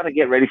 I've got to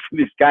get ready for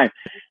this game.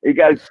 He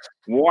goes,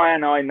 why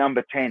am I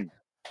number 10?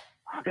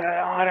 I go,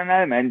 I don't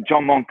know, man.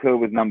 John Moncur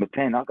was number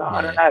 10. I go,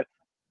 I don't know.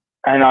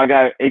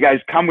 And he goes,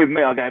 come with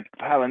me. I go,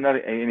 Paolo, not.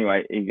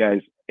 Anyway, he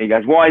goes,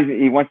 why is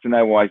he wants to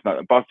know why he's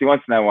not, boss, he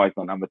wants to know why he's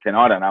not number 10.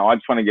 I don't know. I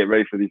just want to get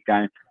ready for this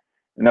game.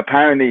 And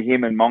apparently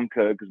him and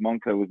Moncur, because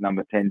Moncur was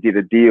number 10, did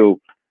a deal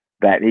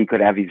that he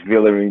could have his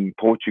villa in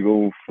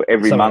Portugal for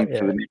every month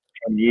for the next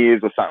 10 years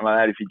or something like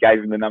that if he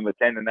gave him the number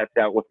 10, and that's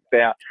how it worked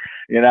out.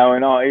 And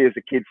he is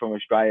a kid from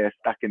Australia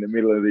stuck in the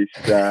middle of this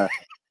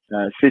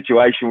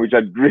situation, which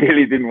I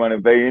really didn't want to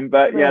be in.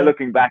 But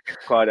looking back,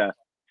 it's quite a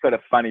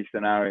funny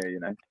scenario,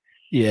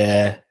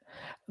 Yeah,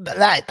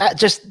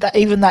 that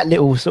even that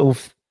little sort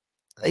of,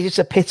 it just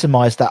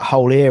epitomised that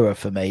whole era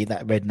for me,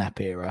 that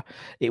Redknapp era.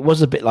 It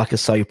was a bit like a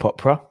soap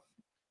opera.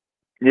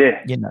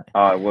 Yeah,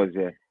 Oh, it was.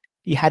 Yeah,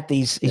 you had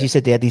these, as you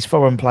said, they had these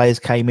foreign players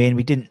came in.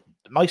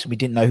 Most of them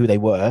didn't know who they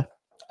were.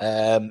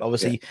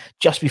 Obviously,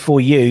 just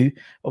before you,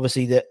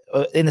 obviously,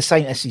 in the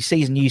same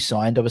season you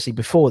signed, obviously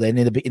before then,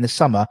 in the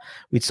summer,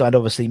 we'd signed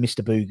obviously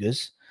Mr.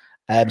 Boogers.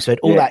 So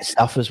all that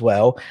stuff as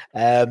well.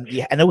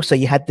 And also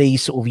you had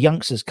these sort of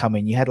youngsters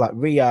coming. You had like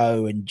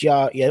Rio and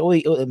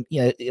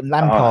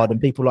Lampard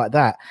and people like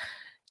that.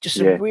 Just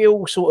a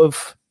real sort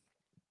of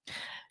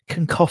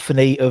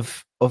cacophony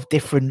of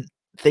different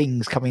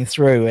things coming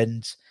through.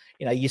 And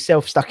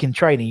yourself stuck in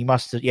training, you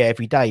must have,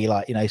 every day you're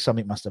like,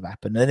 something must have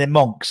happened. And then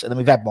Monks, and then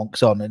we've had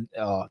Monks on, and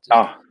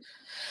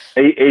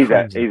he's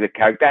a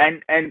character,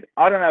 and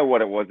I don't know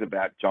what it was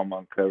about John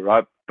Moncur,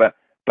 right?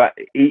 But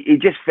he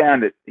just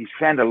found it. He's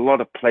found a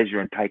lot of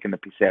pleasure in taking the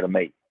piss out of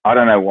me. I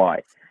don't know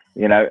why,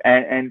 and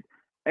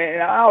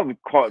I was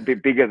quite a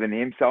bit bigger than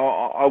him, so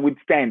I would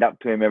stand up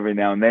to him every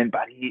now and then.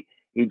 But he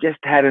just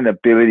had an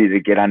ability to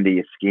get under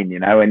your skin,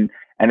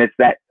 and it's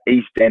that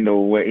East End,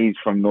 or where he's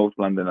from North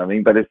London, I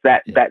think. But it's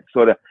that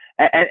sort of,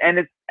 and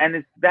it's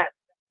that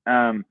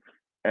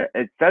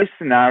it's those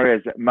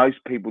scenarios that most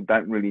people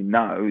don't really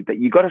know, that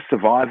you got to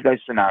survive those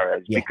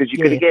scenarios because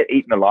you're going to get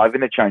eaten alive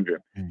in the change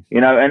room,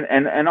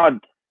 and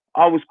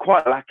I was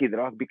quite lucky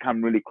that I've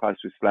become really close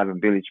with Slaven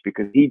Bilic,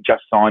 because he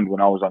just signed when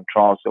I was on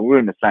trial, so we were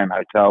in the same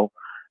hotel,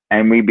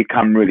 and we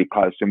become really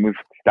close, and we've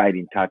stayed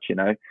in touch,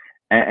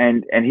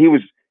 and he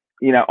was,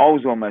 I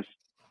was almost,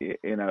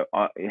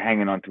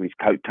 hanging on to his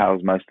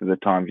coattails most of the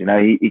times.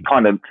 He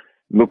kind of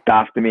looked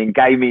after me and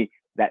gave me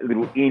that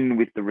little in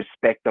with the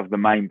respect of the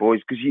main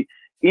boys, because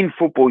in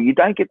football you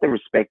don't get the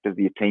respect of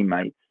your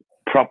teammates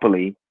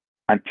properly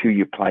until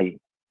you play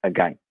a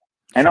game.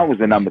 And I was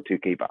the number 2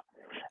 keeper,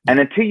 and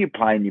until you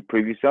play and you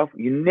prove yourself,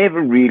 you're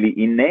never really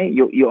in there.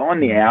 You're on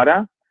the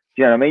outer.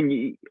 Do you know what I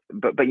mean?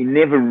 But you're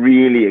never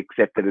really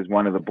accepted as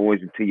one of the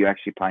boys until you're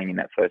actually playing in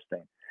that first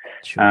team.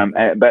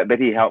 Sure. But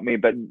he helped me.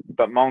 But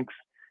Monks,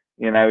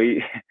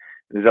 there's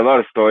a lot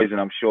of stories, and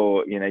I'm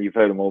sure you've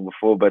heard them all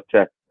before. But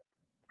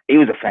he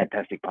was a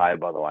fantastic player,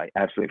 by the way,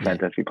 absolutely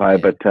fantastic player.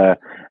 But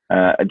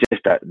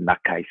just a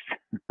nutcase.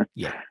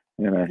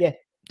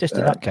 Just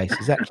a nutcase,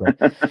 exactly.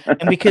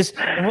 And because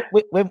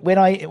when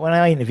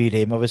I interviewed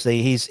him,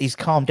 obviously he's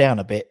calmed down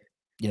a bit.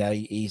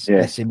 He's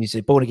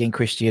a born again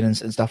Christian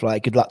and stuff like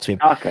that. Good luck to him.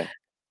 Okay.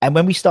 And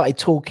when we started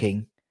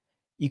talking,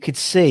 you could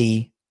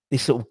see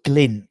this sort of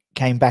glint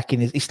came back in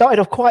his. He started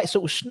off quite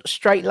sort of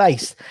straight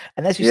laced,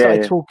 and as we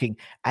started talking,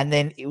 and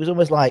then it was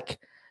almost like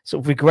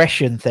sort of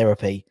regression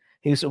therapy.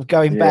 He was sort of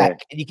going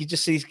back, and you could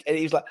just see. And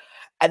he was like,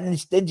 And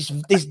then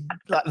this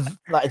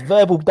like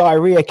verbal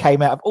diarrhea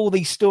came out of all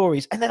these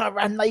stories, and then I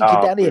ran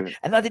naked down here,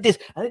 and I did this,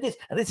 and I did this,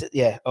 and this.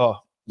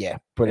 Yeah,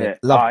 brilliant.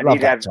 Love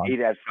that time. He'd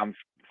have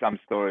some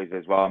stories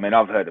as well. I mean,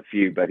 I've heard a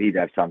few, but he'd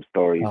have some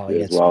stories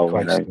as well,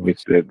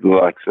 with the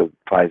likes of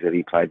players that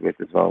he played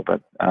with as well.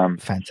 But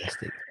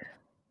fantastic.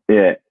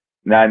 Yeah,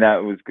 no,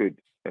 it was good.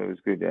 It was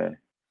good. Yeah.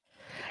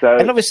 So,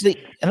 and obviously,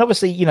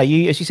 you know,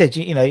 you, as you said,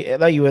 you know,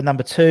 although you were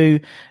number 2,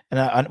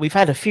 and we've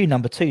had a few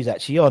number 2s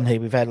actually on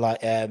here. We've had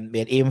we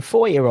had Ian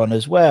Foyer on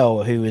as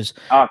well, who was,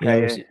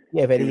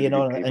 we've had Ian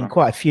on, and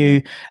quite a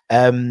few.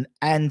 And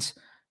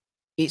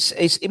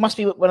it must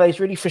be one of those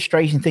really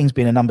frustrating things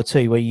being a number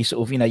 2, where you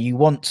sort of, you know, you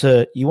want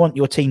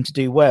your team to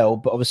do well,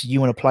 but obviously you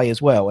want to play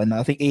as well. And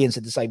I think Ian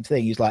said the same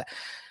thing. He's like,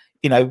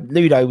 you know,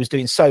 Ludo was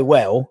doing so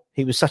well.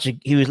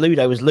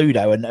 Ludo was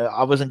Ludo, and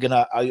I was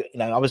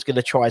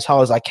gonna try as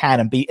hard as I can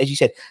and be, as you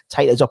said,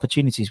 take those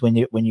opportunities when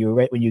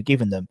you're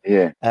given them.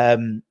 Yeah.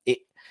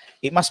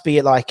 It must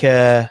be like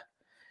a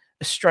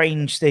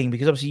strange thing,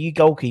 because obviously you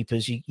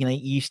goalkeepers,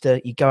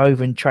 you go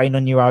over and train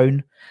on your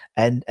own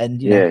and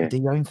you know,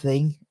 do your own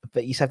thing,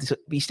 but you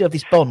still have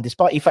this bond,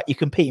 despite the fact you're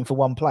competing for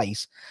one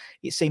place.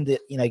 It seemed that,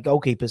 you know,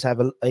 goalkeepers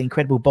have an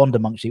incredible bond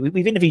amongst you.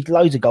 We've interviewed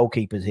loads of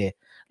goalkeepers here.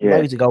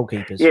 Loads of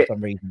goalkeepers for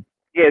some reason.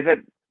 Yeah,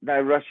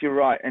 no, Russ, you're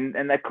right,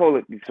 and they call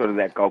it sort of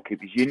that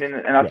goalkeepers union,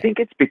 and I think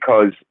it's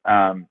because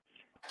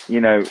you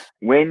know,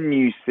 when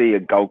you see a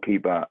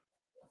goalkeeper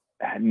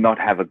not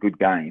have a good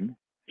game,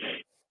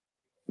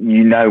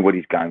 you know what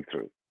he's going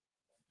through,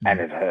 and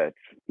it hurts,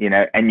 you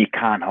know, and you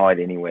can't hide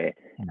anywhere,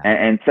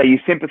 and so you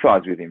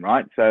sympathise with him,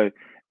 right? So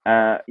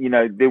you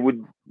know,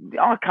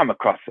 I come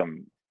across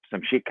some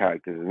shit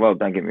characters as well.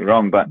 Don't get me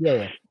wrong, but.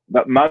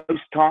 But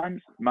most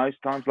times,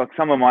 like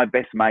some of my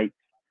best mates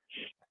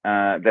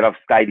that I've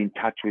stayed in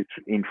touch with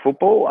in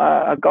football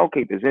are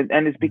goalkeepers,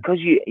 and it's because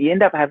you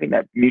end up having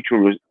that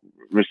mutual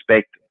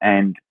respect,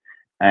 and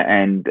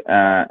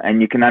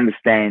you can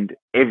understand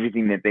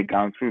everything that they're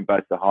going through,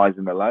 both the highs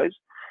and the lows.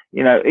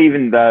 You know,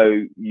 even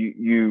though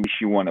you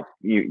wish you wanted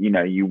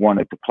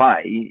to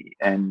play,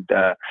 and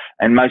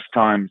most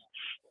times,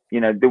 you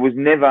know, there was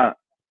never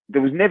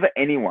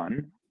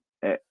anyone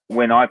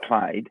when I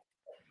played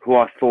who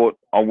I thought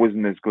I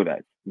wasn't as good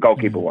as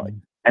goalkeeper-wise.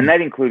 And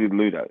that included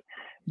Ludo.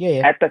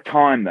 Yeah. At the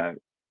time,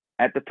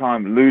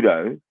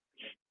 Ludo,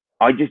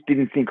 I just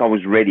didn't think I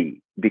was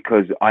ready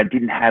because I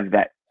didn't have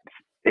that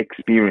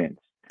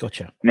experience.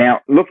 Gotcha. Now,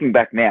 looking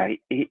back now,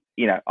 he,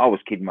 you know, I was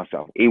kidding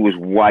myself. He was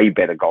way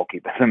better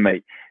goalkeeper than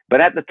me.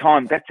 But at the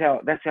time, that's how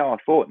I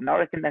thought. And I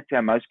reckon that's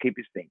how most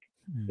keepers think.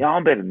 Yeah,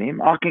 I'm better than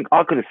him. I could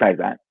have saved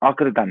that. I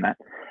could have done that.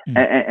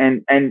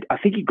 And I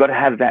think you've got to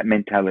have that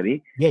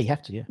mentality. Yeah, you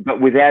have to. Yeah. But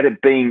without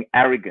it being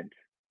arrogant.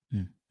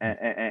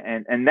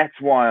 And that's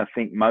why I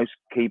think most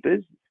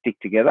keepers stick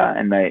together,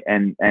 and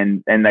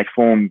they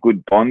form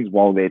good bonds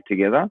while they're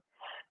together.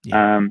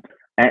 Yeah.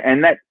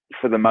 And that,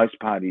 for the most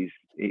part, is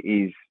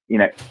you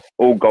know,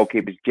 all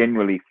goalkeepers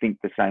generally think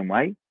the same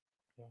way.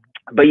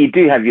 But you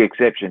do have your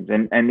exceptions,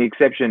 and the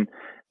exception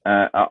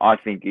I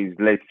think is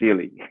Les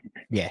Sealy.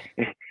 Yeah.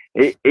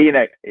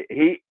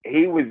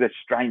 He was a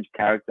strange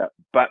character,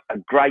 but a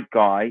great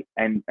guy,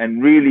 and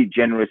really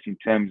generous in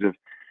terms of,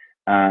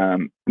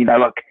 you know,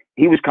 like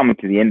he was coming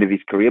to the end of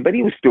his career, but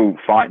he was still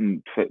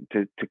fighting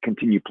to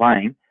continue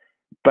playing.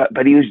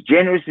 But he was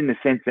generous in the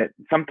sense that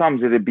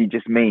sometimes it'd be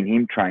just me and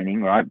him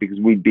training, right? Because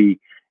we'd be,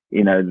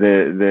 you know,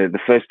 the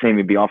first team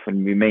would be off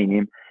and we me and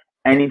him.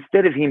 And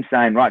instead of him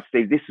saying, right,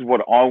 Steve, this is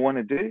what I want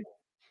to do,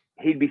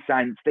 he'd be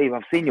saying, Steve,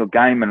 I've seen your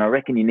game and I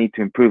reckon you need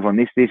to improve on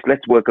this.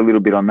 Let's work a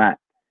little bit on that.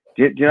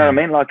 Do you know what I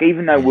mean? Like,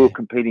 even though we were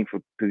competing for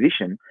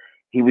position,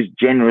 he was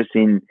generous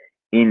in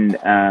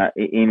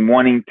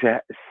wanting to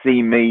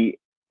see me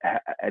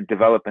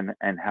develop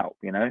and help,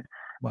 you know.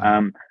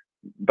 Wow.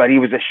 But he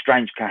was a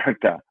strange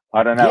character.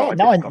 I don't know.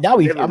 Yeah,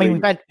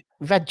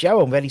 we've had Joe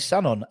on, we've had his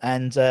son on,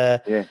 and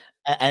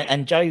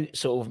and Joe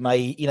sort of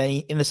made, you know,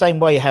 in the same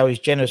way how he's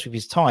generous with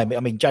his time. I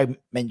mean, Joe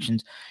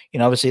mentioned, you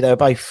know, obviously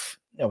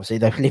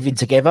they're living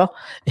together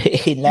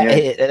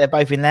they're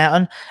both in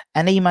Loughton,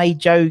 and he made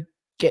Joe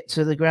get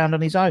to the ground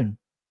on his own.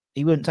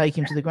 He wouldn't take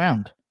him to the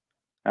ground.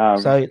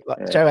 Joe,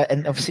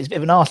 and obviously it's a bit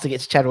of an arse to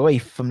get to Chadwell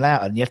Heath from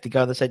Loughton. You have to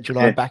go on the central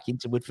line back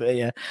into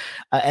Woodford,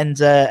 and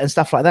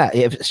stuff like that.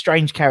 It was a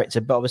strange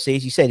character, but obviously,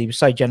 as you said, he was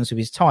so generous with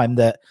his time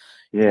that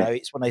you know,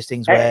 it's one of those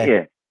things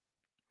where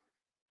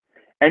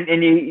and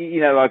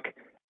you know, like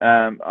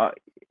and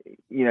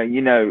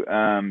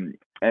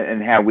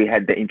how we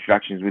had the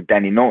introductions with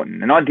Danny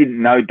Norton, and I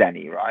didn't know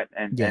Danny, right,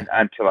 and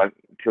until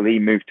he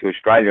moved to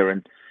Australia,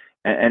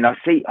 and I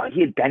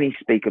hear Danny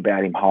speak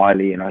about him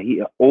highly, and I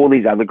hear all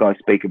these other guys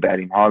speak about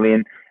him highly,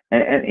 and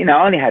you know,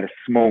 I only had a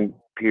small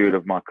period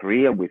of my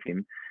career with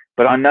him,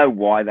 but I know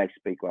why they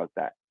speak like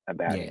that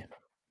about him.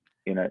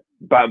 You know,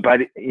 but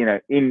you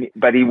know,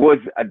 but he was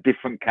a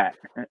different cat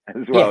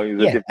as well. He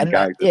was a different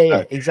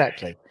character.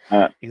 Exactly.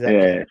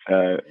 Exactly.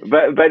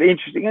 But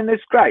interesting, and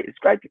it's great. It's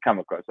great to come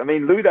across. I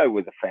mean, Ludo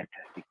was a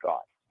fantastic guy.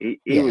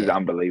 He was an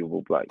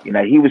unbelievable bloke. You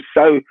know, he was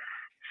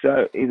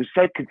so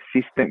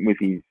consistent with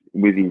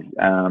his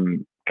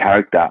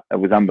character. It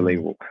was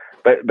unbelievable.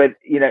 But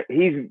you know,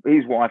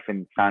 his wife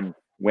and son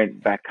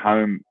went back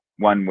home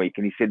one week,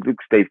 and he said, "Look,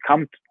 Steve,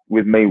 come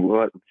with me.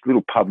 We'll have this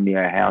little pub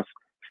near our house.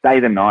 Stay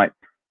the night.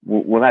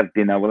 We'll have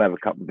dinner. We'll have a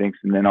couple of drinks,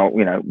 and then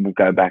we'll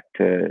go back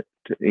to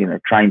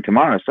train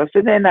tomorrow." So I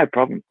said, "Yeah, no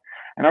problem."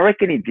 And I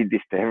reckon he did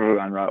this to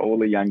everyone, right? All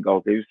the young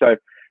goalkeepers. So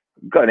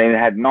got in and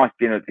had a nice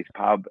dinner at this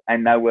pub,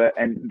 and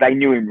they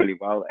knew him really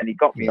well. And he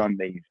got me on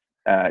these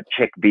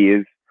Czech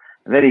beers,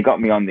 and then he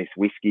got me on this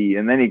whiskey,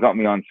 and then he got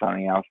me on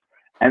something else.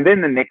 And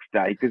then the next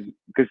day,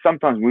 because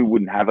sometimes we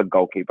wouldn't have a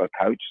goalkeeper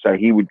coach, so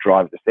he would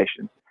drive the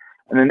sessions.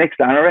 And the next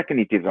day, and I reckon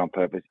he did it on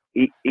purpose,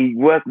 he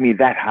worked me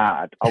that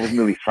hard, I was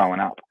nearly throwing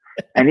up.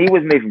 And he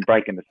wasn't even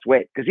breaking a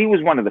sweat, because he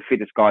was one of the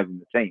fittest guys in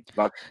the team.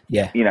 Like,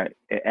 you know,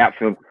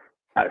 outfield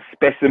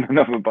specimen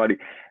of a body.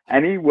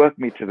 And he worked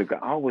me to the...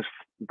 I was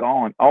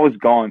gone,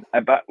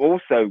 but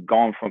also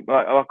gone from...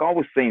 Like I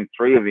was seeing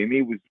three of him.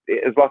 It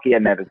was like he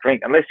hadn't had a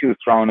drink, unless he was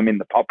throwing them in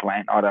the pot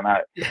plant. I don't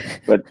know.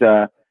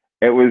 But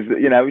it was,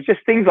 you know, it was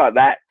just things like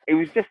that. It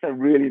was just a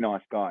really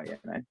nice guy, you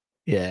know.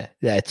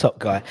 Yeah, top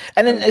guy.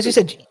 And then, as you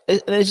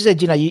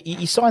said, you know,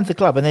 you signed the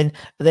club, and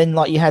then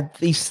like you had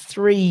these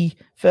 3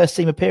 first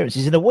team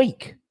appearances in a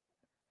week.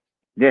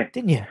 Yeah,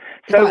 didn't you?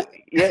 So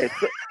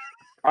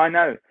I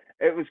know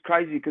it was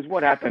crazy, because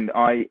what happened?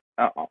 I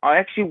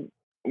actually,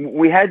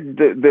 we had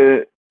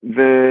the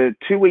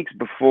 2 weeks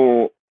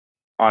before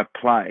I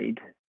played,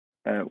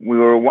 we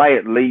were away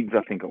at Leeds,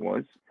 I think it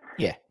was.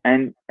 Yeah.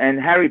 And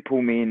Harry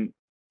pulled me in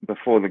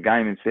before the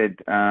game and said,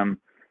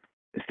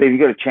 "Steve, you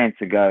got a chance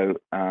to go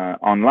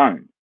on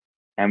loan,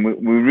 and we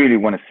really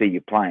want to see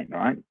you playing,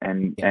 right?"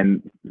 And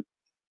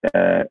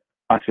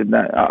I said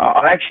no.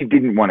 I actually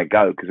didn't want to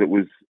go, because it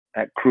was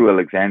at Crewe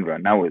Alexandra,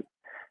 and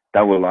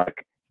they were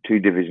like 2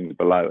 divisions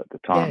below at the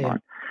time,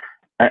 right?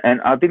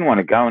 And I didn't want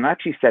to go, and I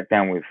actually sat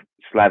down with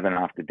Slaven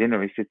after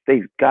dinner. He said,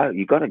 "Steve, go.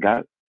 You got to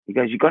go." He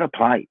goes, "You got to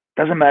play.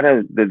 Doesn't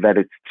matter that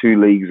it's 2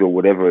 leagues or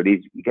whatever it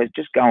is." He goes,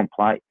 "Just go and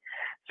play."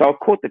 So I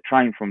caught the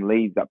train from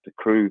Leeds up to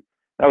Crewe.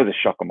 That was a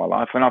shock of my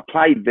life. And I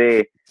played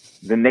there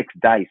the next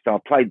day. So I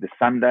played the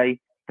Sunday,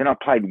 then I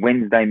played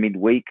Wednesday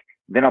midweek,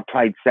 then I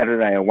played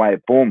Saturday away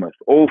at Bournemouth,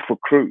 all for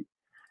Crewe.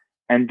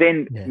 And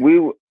then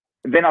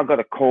then I got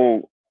a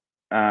call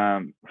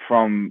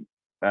from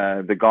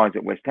the guys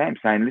at West Ham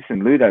saying,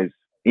 "Listen, Ludo's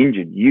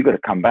injured. You got to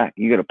come back.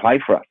 You got to play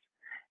for us."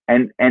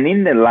 And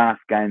in the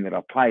last game that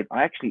I played,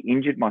 I actually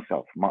injured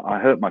myself. I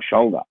hurt my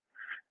shoulder.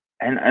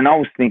 And I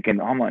was thinking,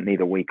 I might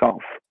need a week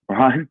off,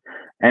 right?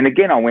 And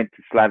again, I went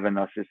to Slav and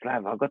I said,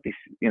 "Slav, I got this,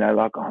 you know,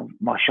 like,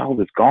 my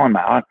shoulder's gone,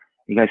 mate."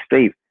 He goes,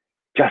 "Steve,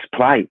 just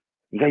play."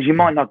 He goes, "You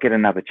might not get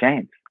another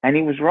chance." And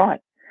he was right.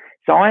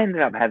 So I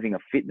ended up having a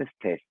fitness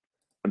test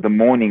the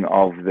morning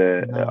of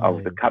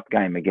the cup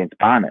game against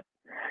Barnet.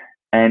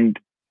 And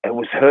it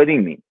was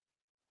hurting me.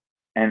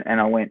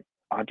 And I went,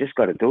 "I just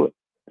got to do it."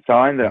 So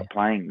I ended up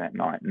playing that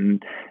night.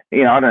 And,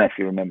 you know, I don't know if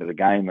you remember the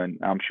game, and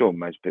I'm sure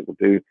most people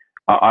do.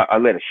 I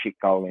let a shit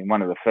goal in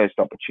one of the first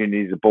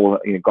opportunities. The ball,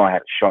 you know, guy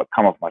had a shot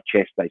come off my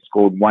chest. They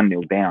scored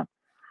 1-0 down,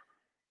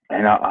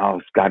 and I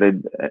was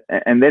gutted.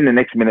 And then the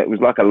next minute, it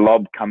was like a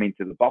lob come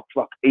into the box,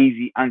 like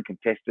easy,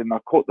 uncontested. And I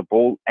caught the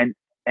ball, and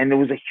there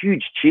was a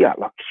huge cheer,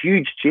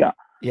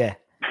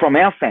 from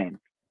our fans.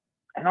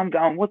 And I'm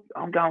going,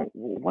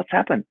 what's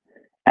happened?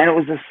 And it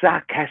was a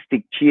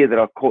sarcastic cheer that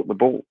I caught the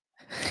ball,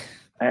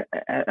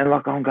 and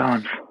like I'm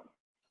going,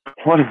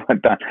 what have I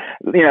done?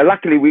 You know,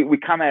 luckily we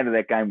come out of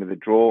that game with a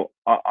draw.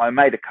 I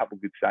made a couple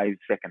of good saves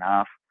second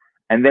half,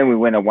 and then we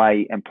went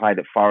away and played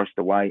at Forest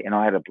away, and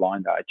I had a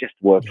blinder. It just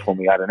worked for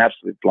me. I had an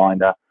absolute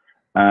blinder.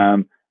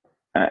 And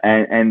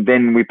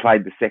then we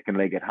played the second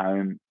leg at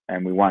home,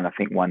 and we won, I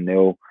think,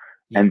 1-0.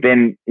 And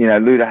then, you know,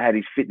 Ludo had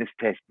his fitness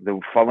test the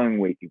following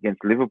week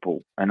against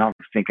Liverpool. And I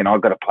was thinking, I've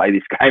got to play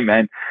this game,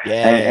 man.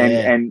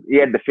 And he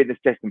had the fitness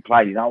test and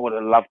played. You know, I would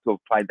have loved to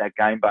have played that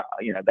game, but,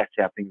 you know, that's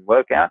how things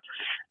work out.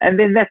 And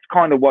then that's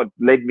kind of what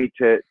led me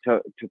to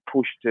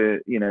push to,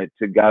 you know,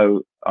 to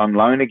go on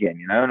loan again,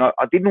 you know. And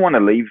I didn't want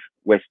to leave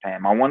West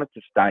Ham. I wanted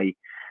to stay.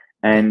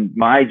 And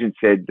my agent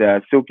said,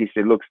 Silky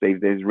said, "Look,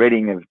 Steve,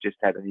 Reading have just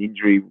had an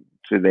injury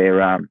to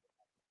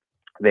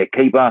their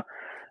keeper.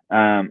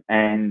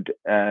 And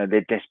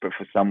they're desperate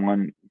for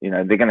someone, you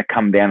know, they're going to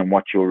come down and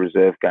watch your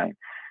reserve game."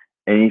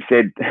 And he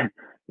said,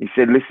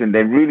 "Listen,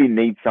 they really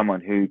need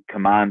someone who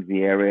commands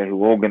the area, who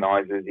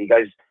organises." He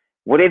goes,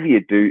 "Whatever you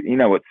do," you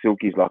know what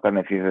Silky's like, I don't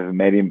know if you've ever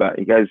met him, but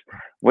he goes,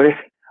 "Whatever,"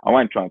 I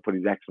won't try and put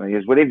his accent on. He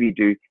goes, "Whatever you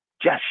do,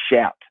 just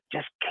shout.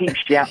 Just keep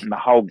shouting the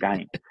whole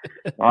game."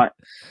 Right?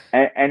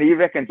 And he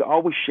reckons I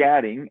was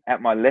shouting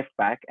at my left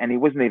back, and he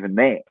wasn't even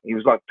there. He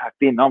was like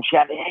tucked in. I'm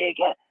shouting, "Hey,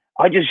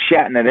 I just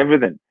shouting at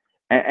everything."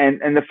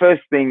 And the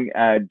first thing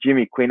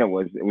Jimmy Quinn, it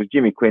was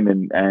Jimmy Quinn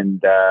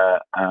and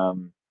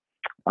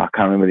I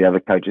can't remember the other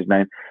coach's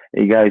name.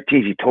 He goes,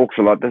 "Geez, he talks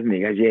a lot, doesn't he?"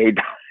 He goes, "Yeah,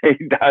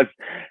 he does."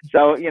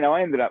 So, you know,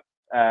 I ended up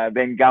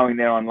then going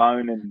there on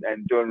loan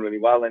and doing really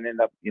well, and ended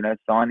up, you know,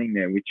 signing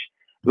there, which,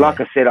 like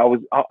I said, I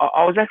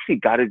was actually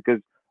gutted,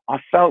 because I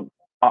felt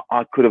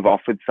I could have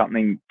offered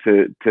something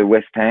to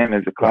West Ham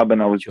as a club,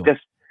 and I was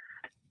just,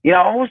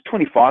 I was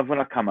 25 when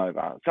I come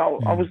over, so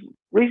I was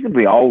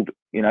reasonably old,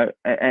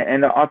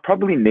 and I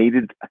probably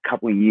needed a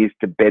couple of years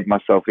to bed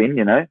myself in,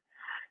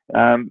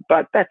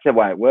 but that's the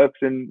way it works,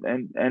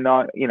 and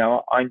I,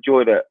 I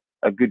enjoyed a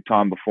good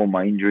time before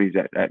my injuries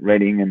at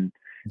Reading, and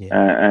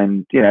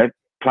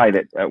played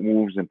at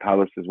Wolves and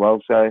Palace as well.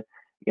 So,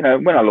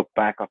 when I look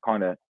back, I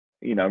kind of,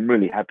 I'm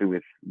really happy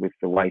with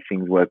the way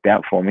things worked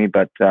out for me.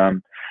 But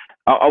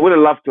I would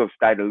have loved to have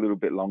stayed a little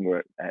bit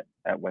longer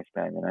at West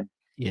Ham,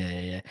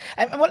 Yeah.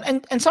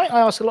 And something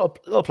I ask a lot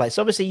of players.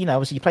 Obviously,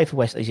 you play for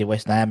West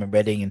Ham and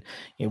Reading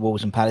and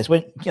Wolves and Palace.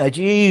 When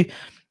do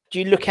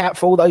you look out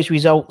for all those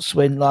results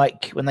when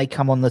they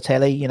come on the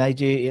telly?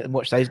 Do you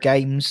watch those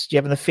games? Do you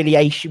have an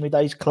affiliation with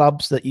those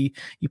clubs that you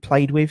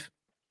played with?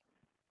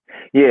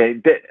 Yeah,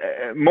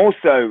 more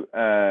so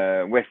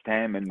West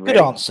Ham and Reading.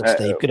 Good answer,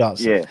 Steve. Good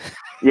answer.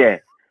 Yeah.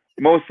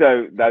 More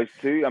so those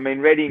two. I mean,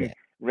 Reading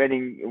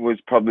was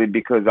probably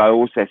because I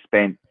also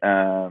spent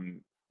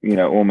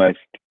almost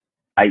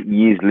 8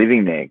 years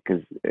living there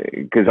because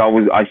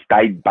I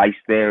stayed based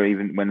there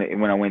even when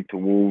I went to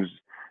Wolves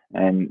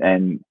and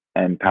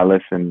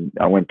Palace, and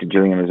I went to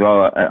Gillingham as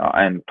well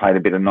and played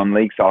a bit of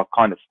non-league, so I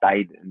kind of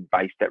stayed and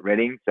based at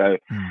Reading. So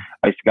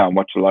I used to go and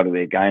watch a lot of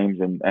their games,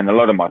 and a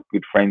lot of my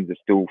good friends are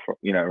still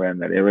around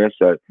that area.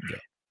 So,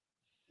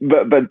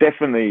 but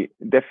definitely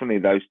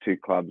those two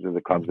clubs are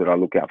the clubs that I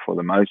look out for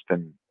the most,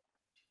 and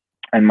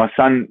my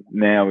son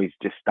now is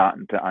just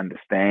starting to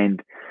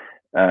understand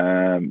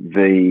I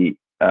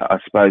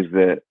suppose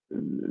the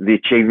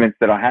achievements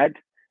that I had,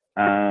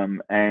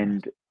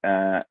 and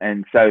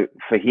so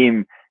for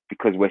him,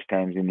 because West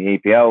Ham's in the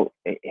EPL,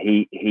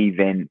 he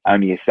then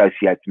only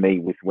associates me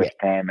with West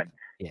Ham and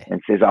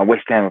says, "Oh,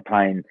 West Ham are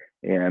playing,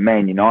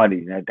 Man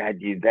United. Dad,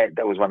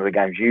 that was one of the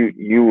games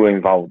you were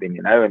involved in,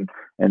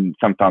 and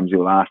sometimes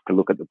you'll ask to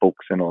look at the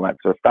books and all that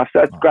sort of stuff.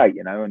 So it's great,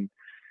 that's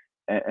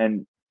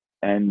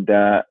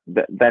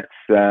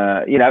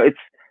it's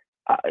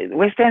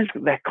West Ham's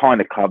that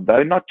kind of club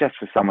though, not just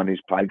for someone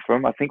who's played for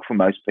them. I think for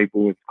most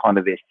people, it's kind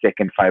of their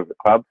second favourite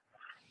club.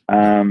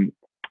 I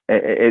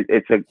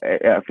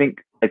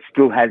think it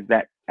still has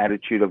that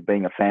attitude of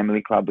being a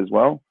family club as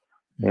well.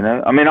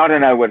 I mean, I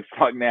don't know what it's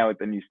like now at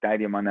the new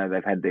stadium. I know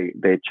they've had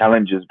their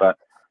challenges, but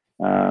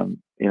I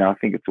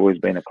think it's always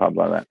been a club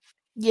like that.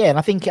 Yeah, and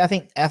I think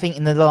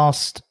in the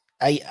last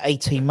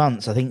 18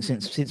 months, I think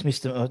since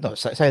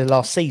the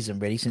last season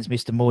really, since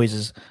Mr.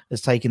 Moyes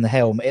has taken the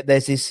helm,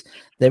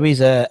 there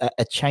is a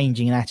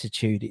changing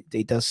attitude.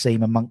 It does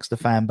seem amongst the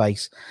fan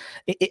base.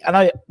 I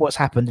know what's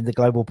happened in the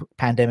global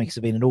pandemics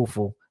have been an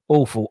awful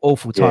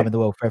time in the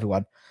world for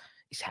everyone.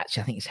 I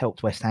think it's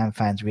helped West Ham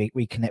fans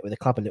reconnect with the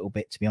club a little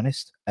bit, to be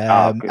honest.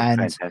 And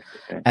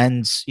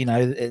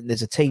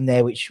there's a team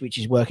there which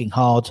is working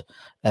hard.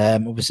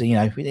 Obviously,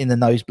 in the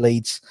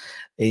nosebleeds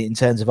in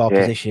terms of our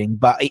positioning.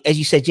 But as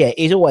you said,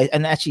 it's always,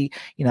 and actually,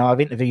 I've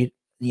interviewed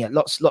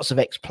lots of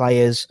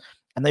ex-players,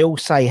 and they all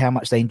say how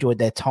much they enjoyed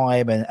their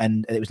time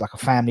and it was like a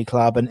family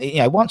club. And,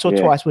 once or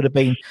twice would have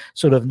been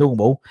sort of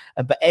normal.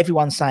 But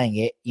everyone's saying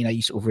it,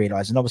 you sort of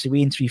realise. And obviously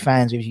we interview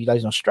fans. We've interviewed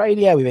loads in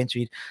Australia. We've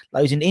interviewed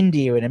loads in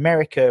India and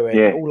America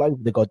and all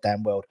over the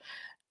goddamn world.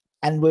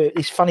 And we're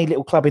this funny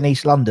little club in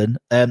East London.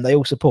 They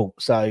all support.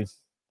 So,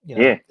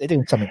 they're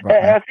doing something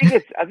right now. I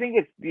think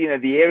it's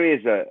the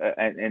area's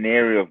an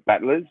area of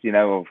battlers,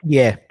 of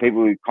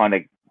people who kind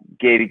of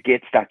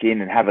get stuck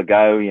in and have a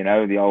go,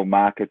 the old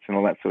markets and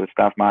all that sort of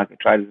stuff, market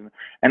traders.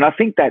 And I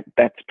think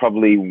that's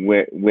probably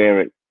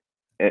where it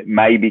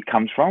maybe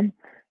comes from.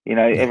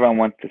 Everyone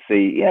loves to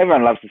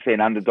see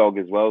an underdog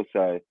as well.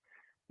 So,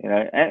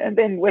 and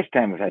then West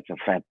Ham have had some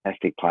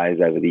fantastic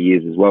players over the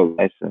years as well.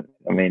 I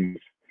mean,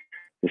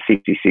 the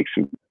 66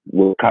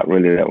 World Cup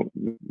really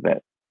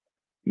that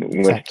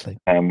West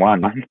Ham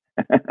won.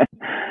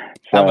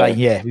 So,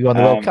 we won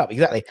the World Cup,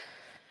 exactly.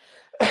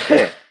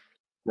 So,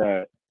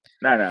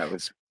 no, it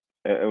was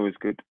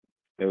good.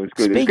 It was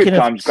good. It was good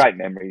times, great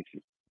memories.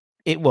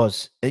 It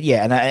was,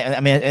 and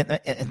I mean,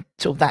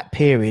 sort of that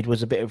period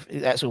was a bit of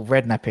that sort of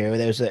Redknapp era.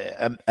 There was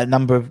a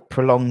number of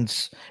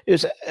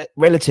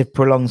relative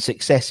prolonged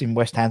success in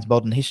West Ham's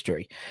modern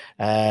history.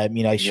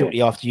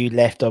 Shortly after you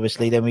left,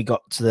 obviously, then we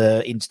got to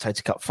the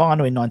Intertoto Cup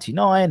final in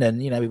 '99, and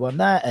we won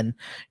that, and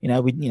we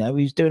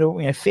was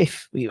doing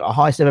fifth, our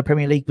highest ever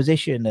Premier League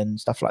position and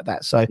stuff like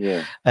that. So,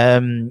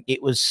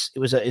 it was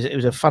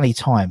a funny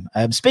time.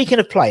 Speaking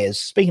of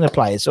players,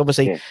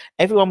 obviously,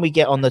 everyone we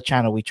get on the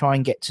channel, we try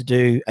and get to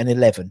do an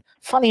 11.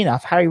 Funny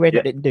enough, Harry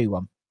Redknapp didn't do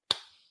one.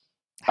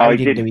 Harry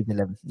didn't do his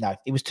 11. No,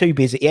 he was too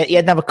busy. He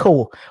had another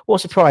call. What a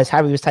surprise!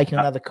 Harry was taking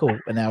another call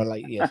an hour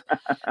later. Yes.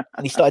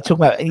 And he started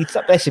talking about. He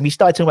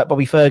started talking about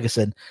Bobby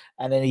Ferguson,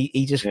 and then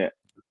he just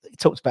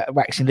talked about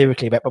waxing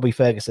lyrically about Bobby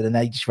Ferguson, and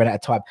they just ran out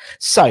of time.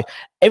 So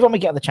everyone we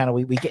get on the channel,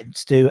 we get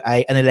to do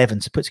an 11,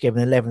 to put together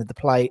an 11 of the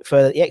play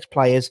for the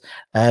ex-players.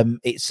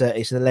 It's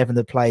an 11 of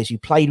the players you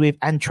played with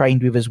and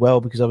trained with as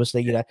well, because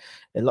obviously, you know,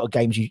 a lot of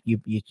games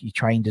you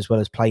trained as well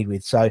as played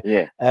with. So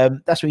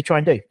that's what we try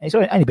and do. It's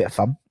only a bit of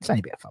fun. It's only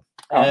a bit of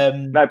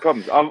fun. No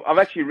problems. I've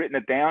actually written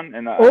it down,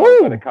 and I've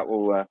got a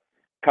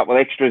couple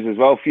extras as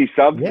well, a few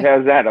subs. Yeah.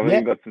 How's that? I've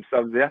even got some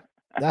subs there.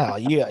 No,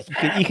 you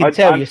can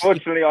tell.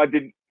 Unfortunately, I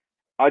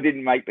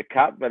didn't make the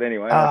cut, but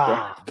anyway.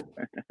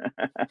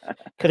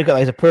 Could have got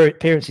those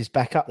appearances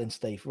back up then,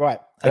 Steve. Right.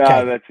 Okay.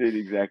 No, that's it,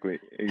 exactly.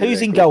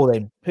 Who's in goal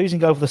then? Who's in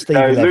goal for the Steve?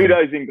 So 11?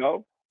 Ludo's in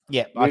goal.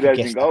 Yeah, Ludo's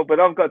in goal. But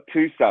I've got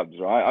two subs,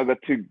 right? I've got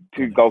two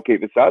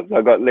goalkeeper subs.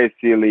 I've got Les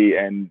Sealy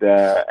and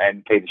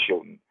Peter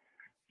Shilton.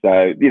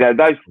 So, you know,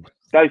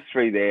 those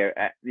three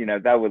there, you know,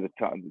 they were the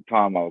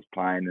time I was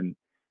playing,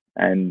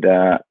 and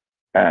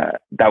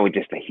they were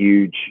just a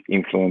huge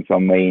influence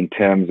on me in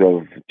terms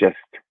of just,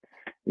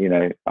 you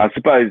know, I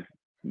suppose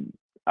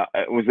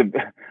I was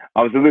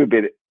a little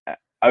bit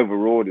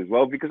overawed as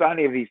well, because I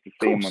only ever used to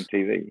see them on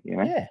TV, you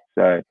know. Yeah.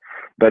 So,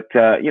 but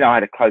you know, I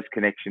had a close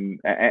connection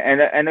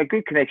and a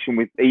good connection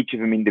with each of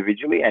them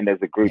individually and as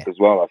a group as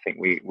well. I think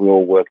we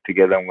all work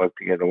together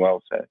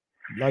well. So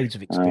loads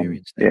of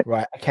experience.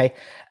 Right. Okay.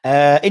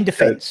 In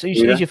defence, who's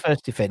your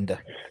first defender?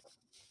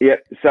 Yeah.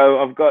 So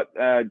I've got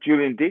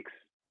Julian Dix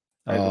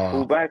as a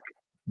fullback.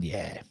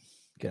 Yeah.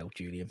 Good old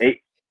Julian.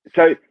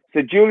 So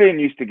Julian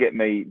used to get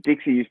me,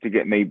 Dixie used to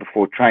get me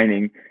before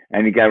training,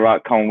 and he'd go,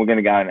 right, come on, we're going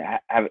to go and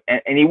have it.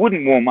 And he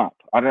wouldn't warm up.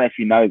 I don't know if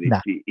you know this.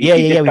 No.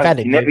 We've had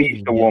it. He never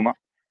used to warm up.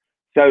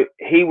 So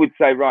he would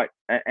say, right,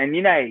 and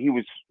you know, he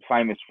was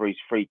famous for his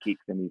free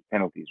kicks and his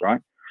penalties,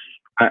 right?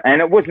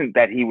 And it wasn't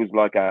that he was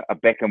like a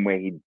Beckham where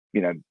he'd,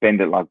 you know,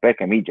 bend it like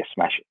Beckham. He'd just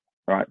smash it,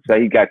 right? So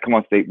he'd go, come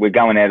on, Steve, we're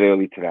going out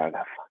early today. I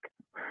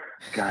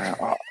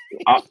go,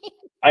 fuck.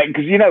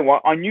 Because you know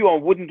what, I knew I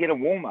wouldn't get a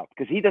warm up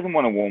because he doesn't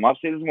want to warm up,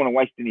 so he doesn't want to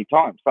waste any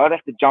time. So I'd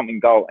have to jump in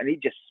goal, and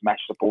he'd just smash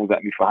the balls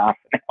at me for half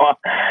an hour,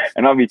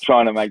 and I'd be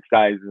trying to make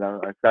saves.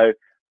 So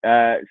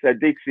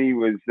Dixie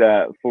was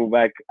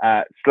fullback,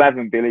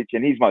 Slaven Bilic,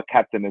 and he's my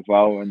captain as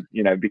well. And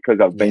you know,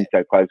 because I've been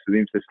so close with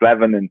him, so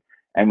Slaven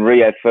and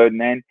Rio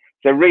Ferdinand.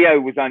 So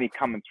Rio was only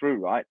coming through,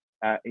 right?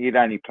 He'd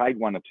only played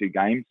 1 or 2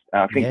 games.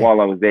 I think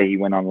while I was there, he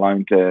went on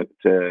loan to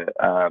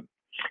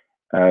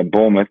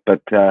Bournemouth,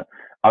 but.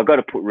 I've got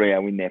to put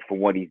Rio in there for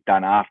what he's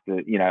done after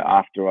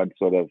I'd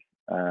sort of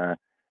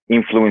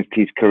influenced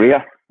his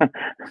career.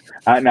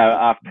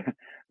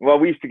 Well,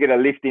 we used to get a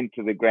lift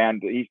into the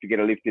ground. He used to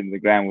get a lift into the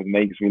ground with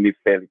me because we lived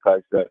fairly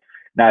close. So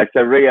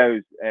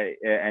Rio's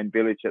and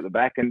Bilic at the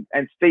back, and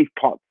Steve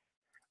Potts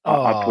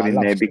I put in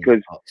there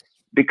because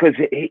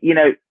you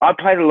know, I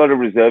played a lot of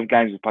reserve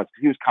games with Potts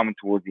because he was coming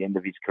towards the end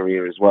of his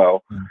career as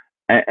well.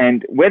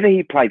 And whether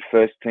he played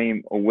first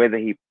team or whether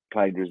he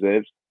played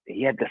reserves,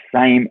 he had the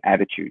same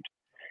attitude.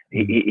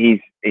 His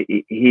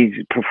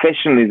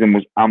professionalism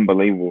was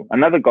unbelievable.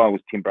 Another guy was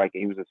Tim Breaker.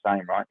 He was the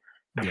same, right?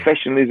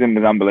 Professionalism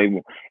was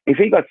unbelievable. If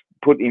he got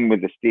put in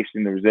with the stiffs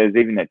in the reserves,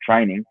 even at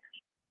training,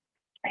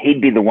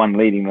 he'd be the one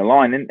leading the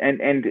line.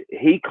 And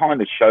he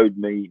kind of showed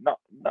me, not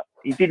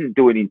he didn't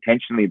do it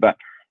intentionally, but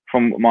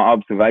from my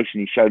observation,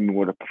 he showed me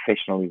what a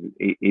professional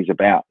is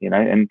about, you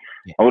know. And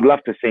I would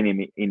love to see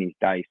him in his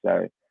day.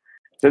 So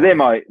they're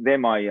my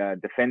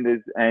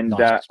defenders, and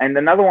nice. And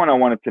another one I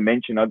wanted to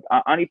mention.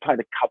 I only played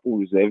a couple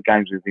reserve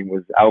games with him.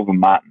 Was Alvin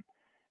Martin.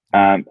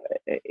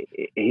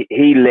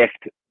 He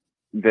left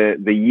the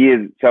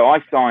year. So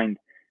I signed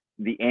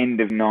the end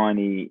of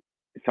 '90.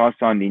 So I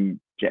signed in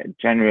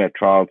January. I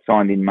trialed,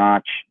 signed in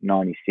March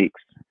 '96,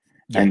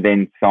 and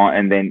then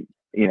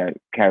you know,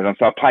 carried on.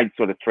 So I played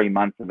sort of 3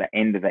 months at the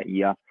end of that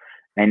year,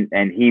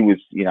 and he was,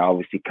 you know,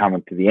 obviously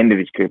coming to the end of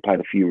his career. Played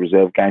a few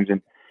reserve games,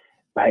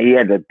 but he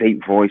had a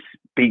deep voice,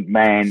 big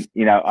man,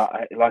 you know,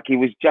 like he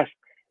was just,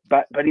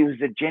 but he was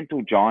a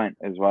gentle giant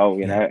as well,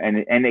 you know,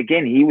 and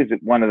again, he was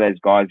one of those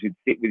guys who'd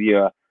sit with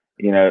you,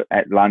 you know,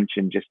 at lunch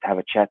and just have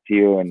a chat to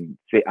you and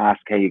ask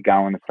how you're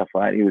going and stuff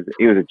like that.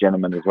 He was a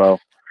gentleman as well.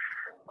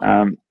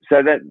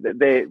 So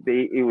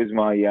he was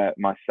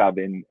my sub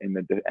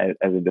as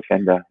a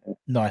defender.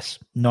 Nice.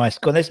 Go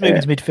on, let's move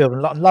into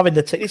midfield. I'm loving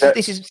the team.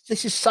 This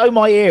is so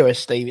my era,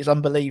 Steve. It's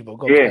unbelievable.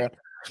 Go on,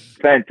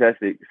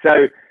 fantastic.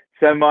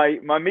 So my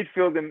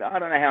midfield, and I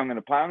don't know how I'm going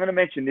to play. I'm going to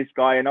mention this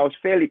guy, and I was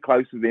fairly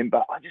close with him,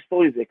 but I just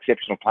thought he was an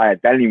exceptional player,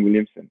 Daniel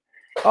Williamson.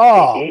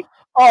 He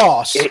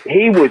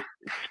was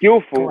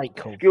skillful,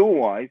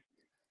 skill-wise.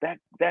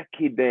 That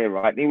kid there,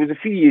 right? He was a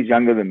few years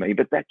younger than me,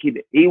 but that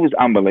kid, he was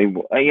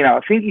unbelievable. You know,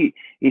 I think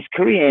his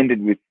career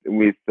ended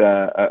with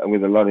a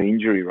lot of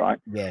injury, right?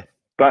 Yeah.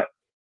 But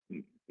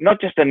not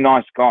just a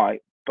nice guy,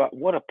 but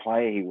what a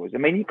player he was. I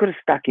mean, you could have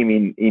stuck him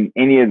in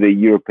any of the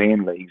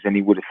European leagues and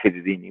he would have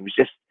fitted in. He was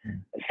just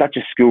such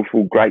a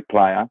skillful, great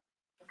player.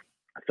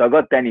 So I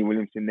got Danny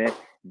Williamson there.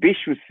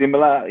 Bish was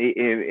similar.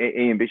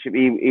 Ian Bishop,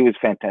 he was a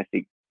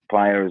fantastic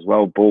player as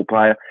well, ball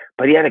player.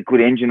 But he had a good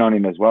engine on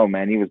him as well,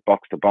 man. He was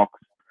box to box.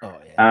 Oh,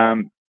 yeah.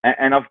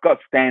 and I've got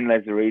Stan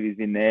Lazaridis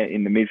in there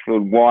in the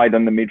midfield, wide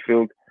on the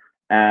midfield,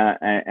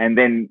 and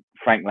then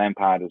Frank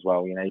Lampard as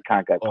well. You know, you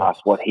can't go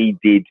past what he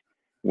did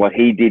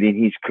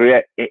in his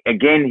career.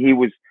 Again, he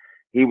was.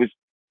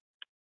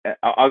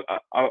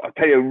 I'll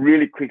tell you a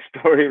really quick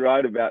story,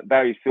 right, about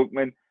Barry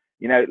Silkman.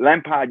 You know,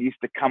 Lampard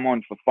used to come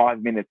on for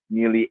 5 minutes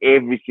nearly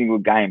every single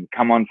game.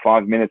 Come on,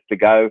 5 minutes to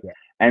go,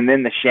 and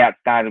then the shout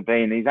started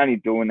being, he's only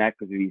doing that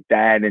because of his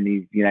dad, and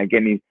he's, you know,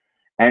 getting his.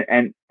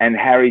 And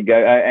Harry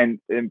and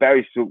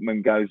Barry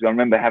Silkman goes, I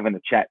remember having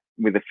a chat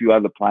with a few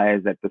other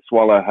players at the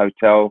Swallow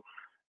Hotel,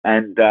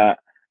 and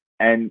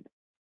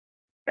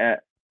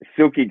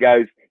Silky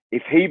goes,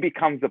 if he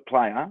becomes a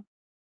player,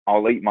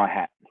 I'll eat my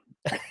hat.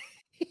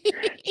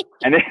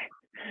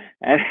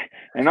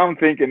 and I'm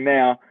thinking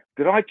now,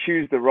 did I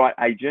choose the right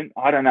agent?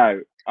 I don't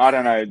know.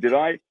 Did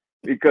I?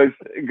 Because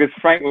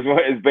Frank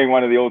has been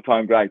one of the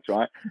all-time greats,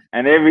 right?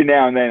 And every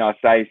now and then I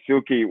say,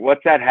 Silky,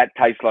 what's that hat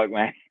taste like,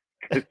 man?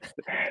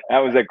 That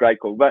was a great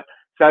call. But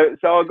so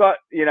I got,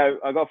 you know,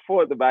 I got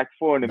 4 at the back,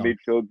 4 in the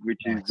midfield,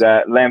 which is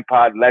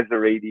Lampard,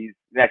 Lazaridis.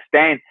 Now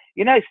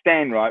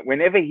Stan, right?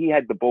 Whenever he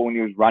had the ball and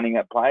he was running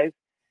at players,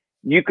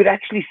 you could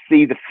actually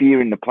see the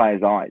fear in the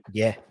players' eyes.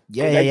 They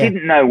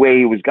didn't know where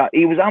he was going.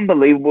 He was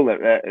unbelievable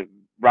at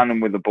running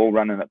with the ball,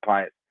 running at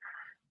players.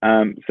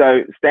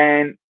 So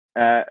Stan,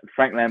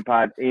 Frank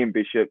Lampard, Ian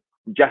Bishop,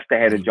 just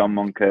ahead of John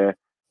Moncur,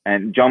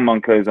 and John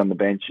Moncur's on the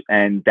bench,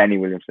 and Danny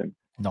Williamson.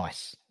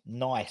 Nice.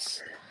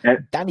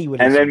 Danny Williamson.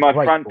 And then my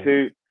front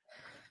two,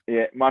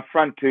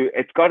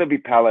 it's got to be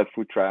Paulo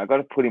Futre. I've got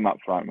to put him up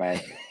front, man.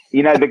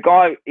 You know, the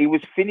guy, he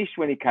was finished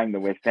when he came to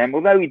West Ham,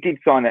 although he did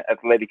sign at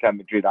Atletico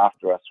Madrid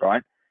after us,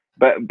 right?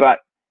 But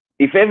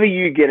if ever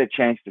you get a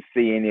chance to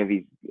see any of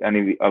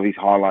his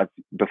highlights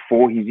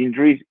before his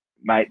injuries,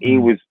 mate, he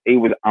was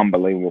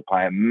unbelievable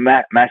player,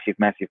 massive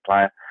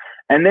player.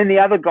 And then the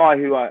other guy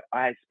who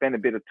I spent a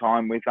bit of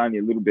time with, only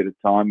a little bit of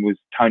time, was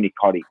Tony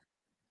Cottee.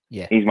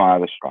 Yeah, he's my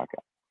other striker.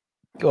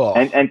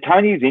 And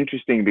Tony is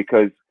interesting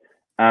because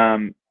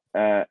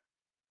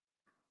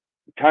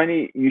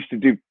Tony used to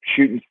do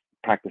shooting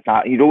practice.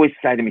 He'd always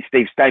say to me,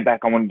 Steve, stay back.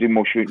 I want to do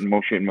more shooting.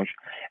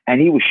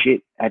 And he was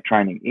shit at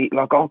training.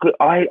 I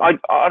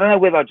don't know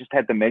whether I just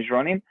had the measure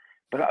on him,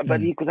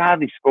 but he could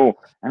hardly score.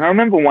 And I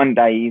remember one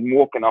day he's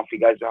walking off. He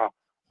goes,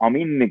 I'm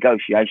in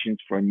negotiations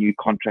for a new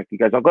contract. He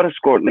goes, I've got to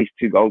score at least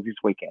 2 goals this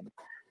weekend.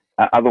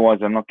 Otherwise,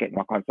 I'm not getting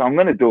my contract. So I'm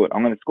going to do it.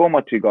 I'm going to score my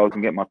 2 goals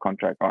and get my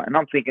contract right. And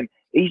I'm thinking,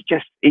 he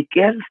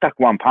hasn't stuck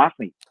one past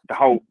me the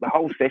whole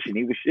session.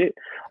 He was shit.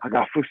 I go,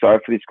 I feel sorry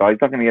for this guy.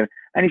 He's not going to get it.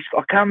 And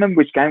I can't remember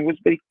which game it was,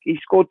 but he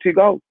scored 2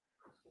 goals.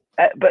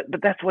 But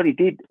that's what he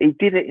did. He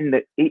did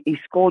it he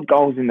scored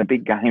goals in the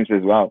big games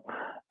as well.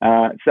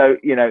 So,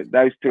 you know,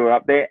 those 2 are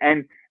up there.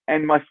 And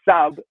my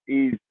sub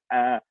is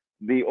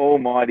the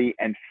almighty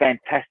and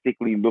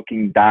fantastically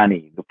looking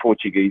Dani, the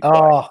Portuguese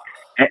guy.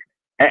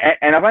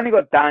 And I've only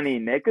got Dani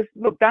in there because,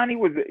 look, Dani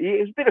was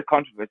a bit of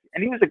controversy,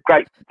 and he was a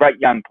great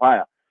young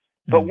player.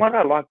 But what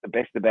I liked the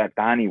best about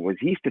Dani was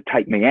he used to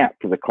take me out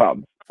to the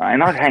clubs,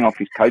 and I'd hang off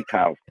his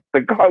coattails. The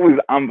guy was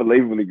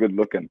unbelievably good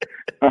looking.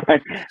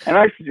 Right? And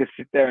I used to just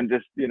sit there and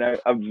just, you know,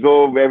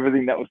 absorb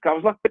everything that was coming.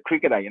 It was like the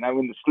cricketer, you know,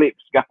 when the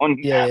slips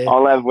going,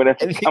 I'll have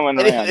whatever's coming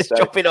around. Just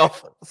chop it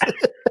off.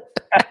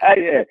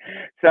 Yeah.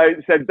 So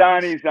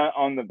Dani's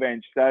on the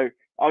bench. So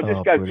I'll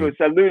just go through it.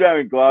 So Ludo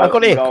and Glow. I've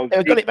got it.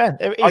 I've got it, man.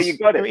 There it is. Oh, you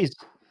got it? There it is.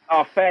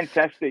 Oh,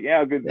 fantastic.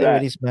 How good is that? There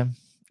it is, man.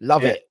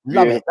 Love it.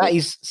 Love it. That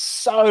is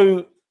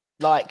so,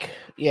 love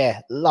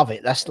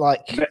it. That's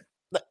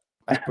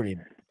that's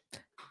brilliant.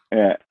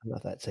 Yeah. I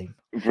love that team.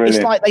 Brilliant.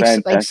 It's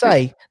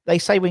like they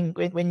say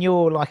when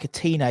you're like a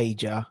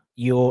teenager,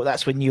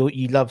 that's when you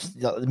love,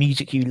 like, the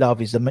music you love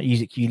is the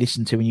music you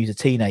listen to when you're a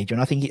teenager.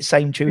 And I think it's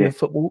same true with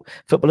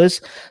footballers.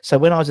 So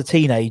when I was a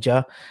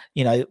teenager,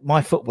 you know,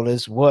 my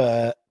footballers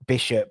were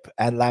Bishop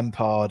and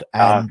Lampard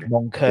and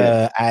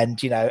Moncur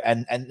and, you know,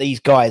 and these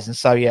guys. And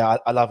so,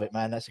 I love it,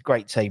 man. That's a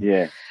great team.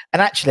 Yeah.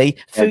 And actually,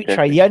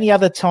 Futre, the only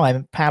other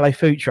time Paulo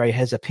Futre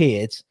has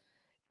appeared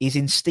is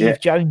in Steve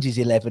Jones's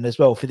 11 as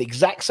well, for the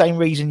exact same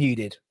reason you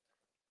did.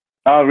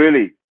 Oh,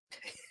 really?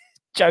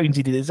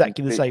 Jonesy did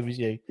exactly the same as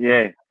you.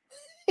 Yeah.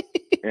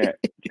 Yeah.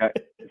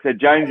 So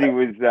Jonesy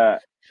was,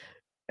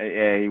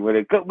 he would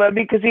have, but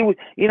because he was,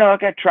 you know,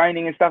 like our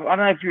training and stuff. I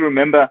don't know if you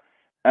remember.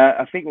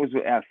 I think it was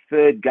our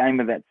 3rd game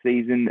of that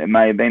season. It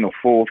may have been, or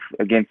 4th,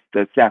 against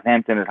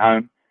Southampton at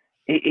home.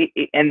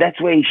 And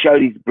that's where he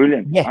showed his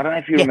brilliance. Yeah. I don't know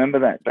if you remember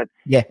that, but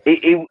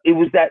it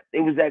was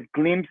that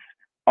glimpse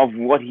of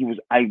what he was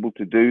able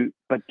to do,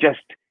 but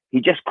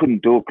he just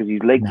couldn't do it because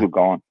his legs were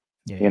gone.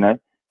 Yeah. You know,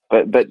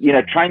 but you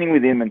know, training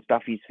with him and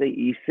stuff, you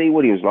see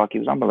what he was like. He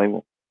was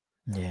unbelievable.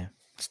 Yeah,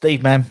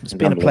 Steve, man, it's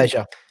been a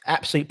pleasure.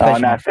 Absolute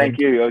pleasure. Oh no, thank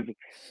you.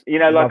 You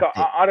know, like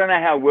I don't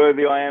know how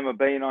worthy I am of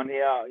being on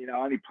here. You know,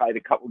 I only played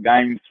a couple of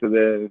games for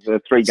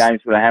the 3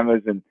 games for the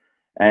Hammers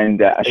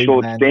and a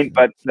short stint,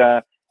 but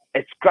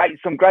it's great.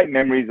 Some great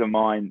memories of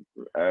mine,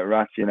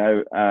 Russ. You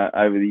know,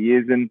 over the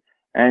years,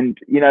 and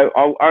you know,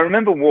 I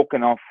remember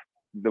walking off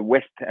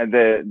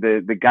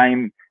the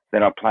game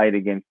that I played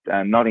against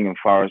Nottingham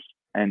Forest,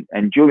 and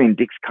Julian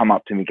Dix come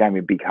up to me, gave me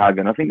a big hug,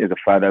 and I think there's a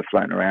photo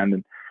floating around,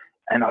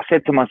 and I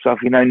said to myself,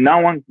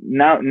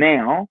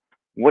 now,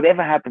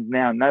 whatever happens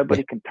now,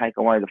 nobody can take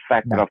away the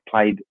fact that I've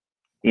played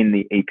in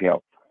the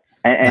EPL,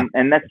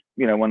 and that's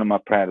one of my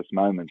proudest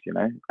moments,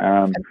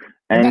 and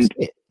that's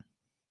it.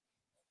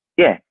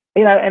 Yeah.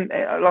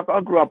 Like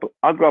I grew up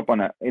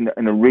in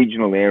a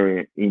regional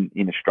area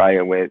in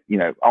Australia where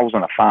I was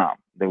on a farm.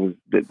 There was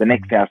the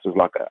next house was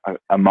like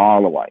a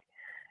mile away,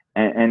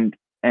 and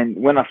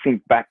when I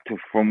think back to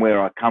from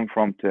where I come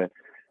from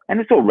and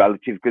it's all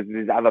relative because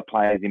there's other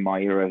players in my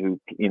era who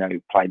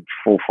played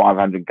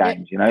 400-500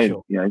 games,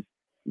 Sure.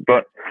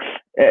 But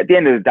at the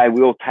end of the day,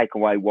 we all take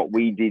away what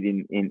we did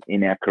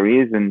in our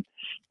careers, and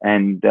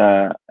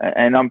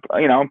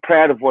I'm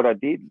proud of what I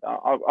did.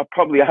 I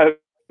probably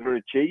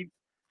overachieved.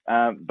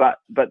 But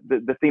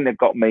the thing that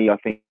got me, I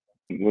think,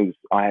 was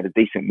I had a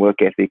decent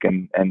work ethic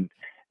and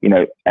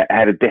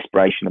had a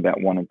desperation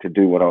about wanting to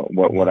do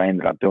what I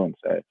ended up doing.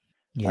 So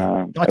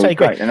I tell you,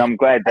 great, and I'm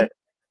glad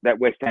that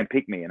West Ham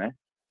picked me.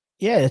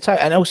 Yeah,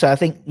 and also I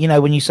think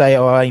when you say,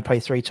 "Oh, I only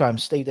played 3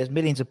 times," Steve, there's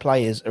millions of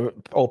players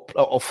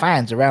or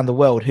fans around the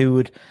world who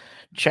would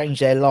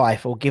change their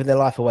life or give their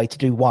life away to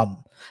do one.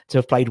 To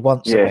have played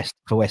once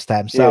for West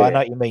Ham, so I know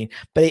what you mean.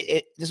 But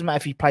it doesn't matter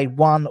if you played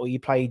 1 or you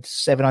played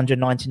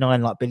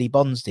 799 like Billy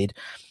Bonds did.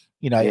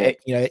 You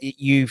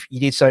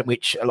did something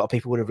which a lot of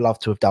people would have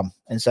loved to have done,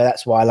 and so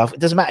that's why I love it.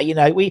 It doesn't matter,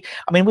 we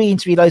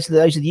interviewed those of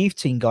the youth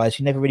team guys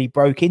who never really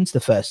broke into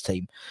the first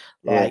team,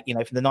 like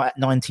from the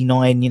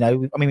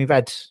 99. We've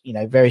had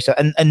various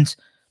and.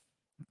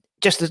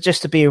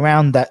 Just to be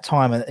around that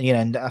time,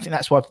 and I think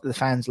that's why the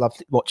fans love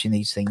watching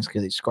these things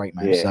because it's great,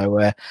 man. Yeah.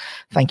 So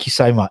thank you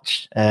so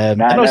much. It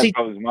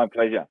was my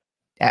pleasure.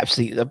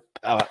 Absolutely,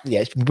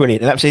 it's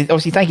brilliant. And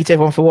obviously, thank you to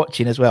everyone for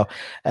watching as well.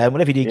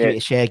 Whatever you do, give it a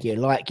share, give it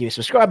a like, give it a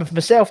subscribe. And for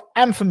myself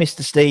and for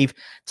Mr. Steve,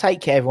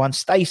 take care, everyone.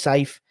 Stay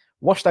safe.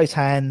 Wash those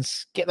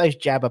hands. Get those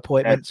jab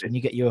appointments when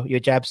you get your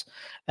jabs.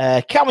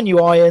 Come on, you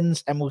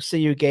irons, and we'll see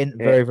you again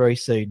very, very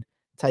soon.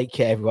 Take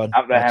care, everyone.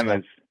 Up the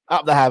hammers.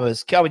 Up the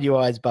hammers. Come on, you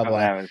eyes.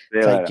 Bye-bye.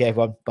 Take care,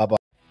 everyone. Bye-bye.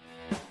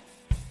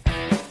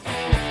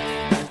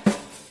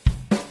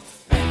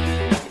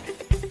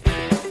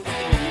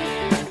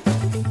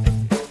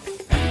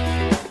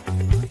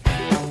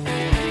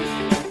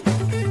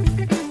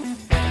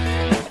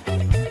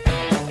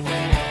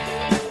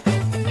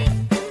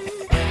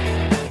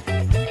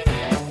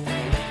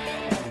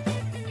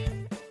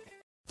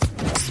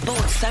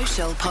 Sports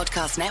Social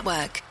Podcast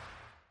Network.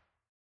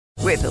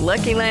 With the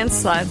Lucky Land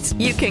Slots,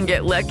 you can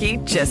get lucky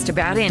just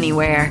about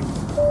anywhere.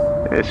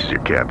 This is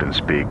your captain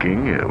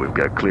speaking. We've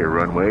got clear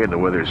runway and the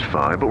weather's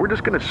fine, but we're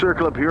just going to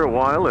circle up here a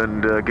while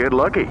and get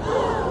lucky.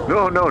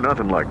 No,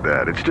 nothing like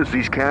that. It's just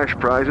these cash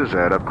prizes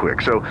add up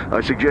quick. So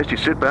I suggest you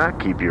sit back,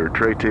 keep your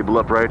tray table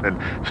upright, and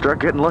start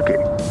getting lucky.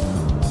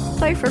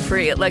 Play for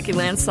free at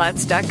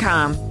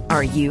LuckyLandSlots.com.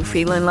 Are you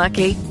feeling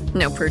lucky?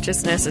 No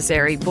purchase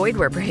necessary. Void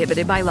where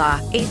prohibited by law.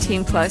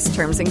 18+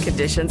 terms and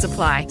conditions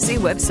apply. See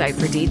website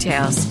for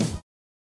details.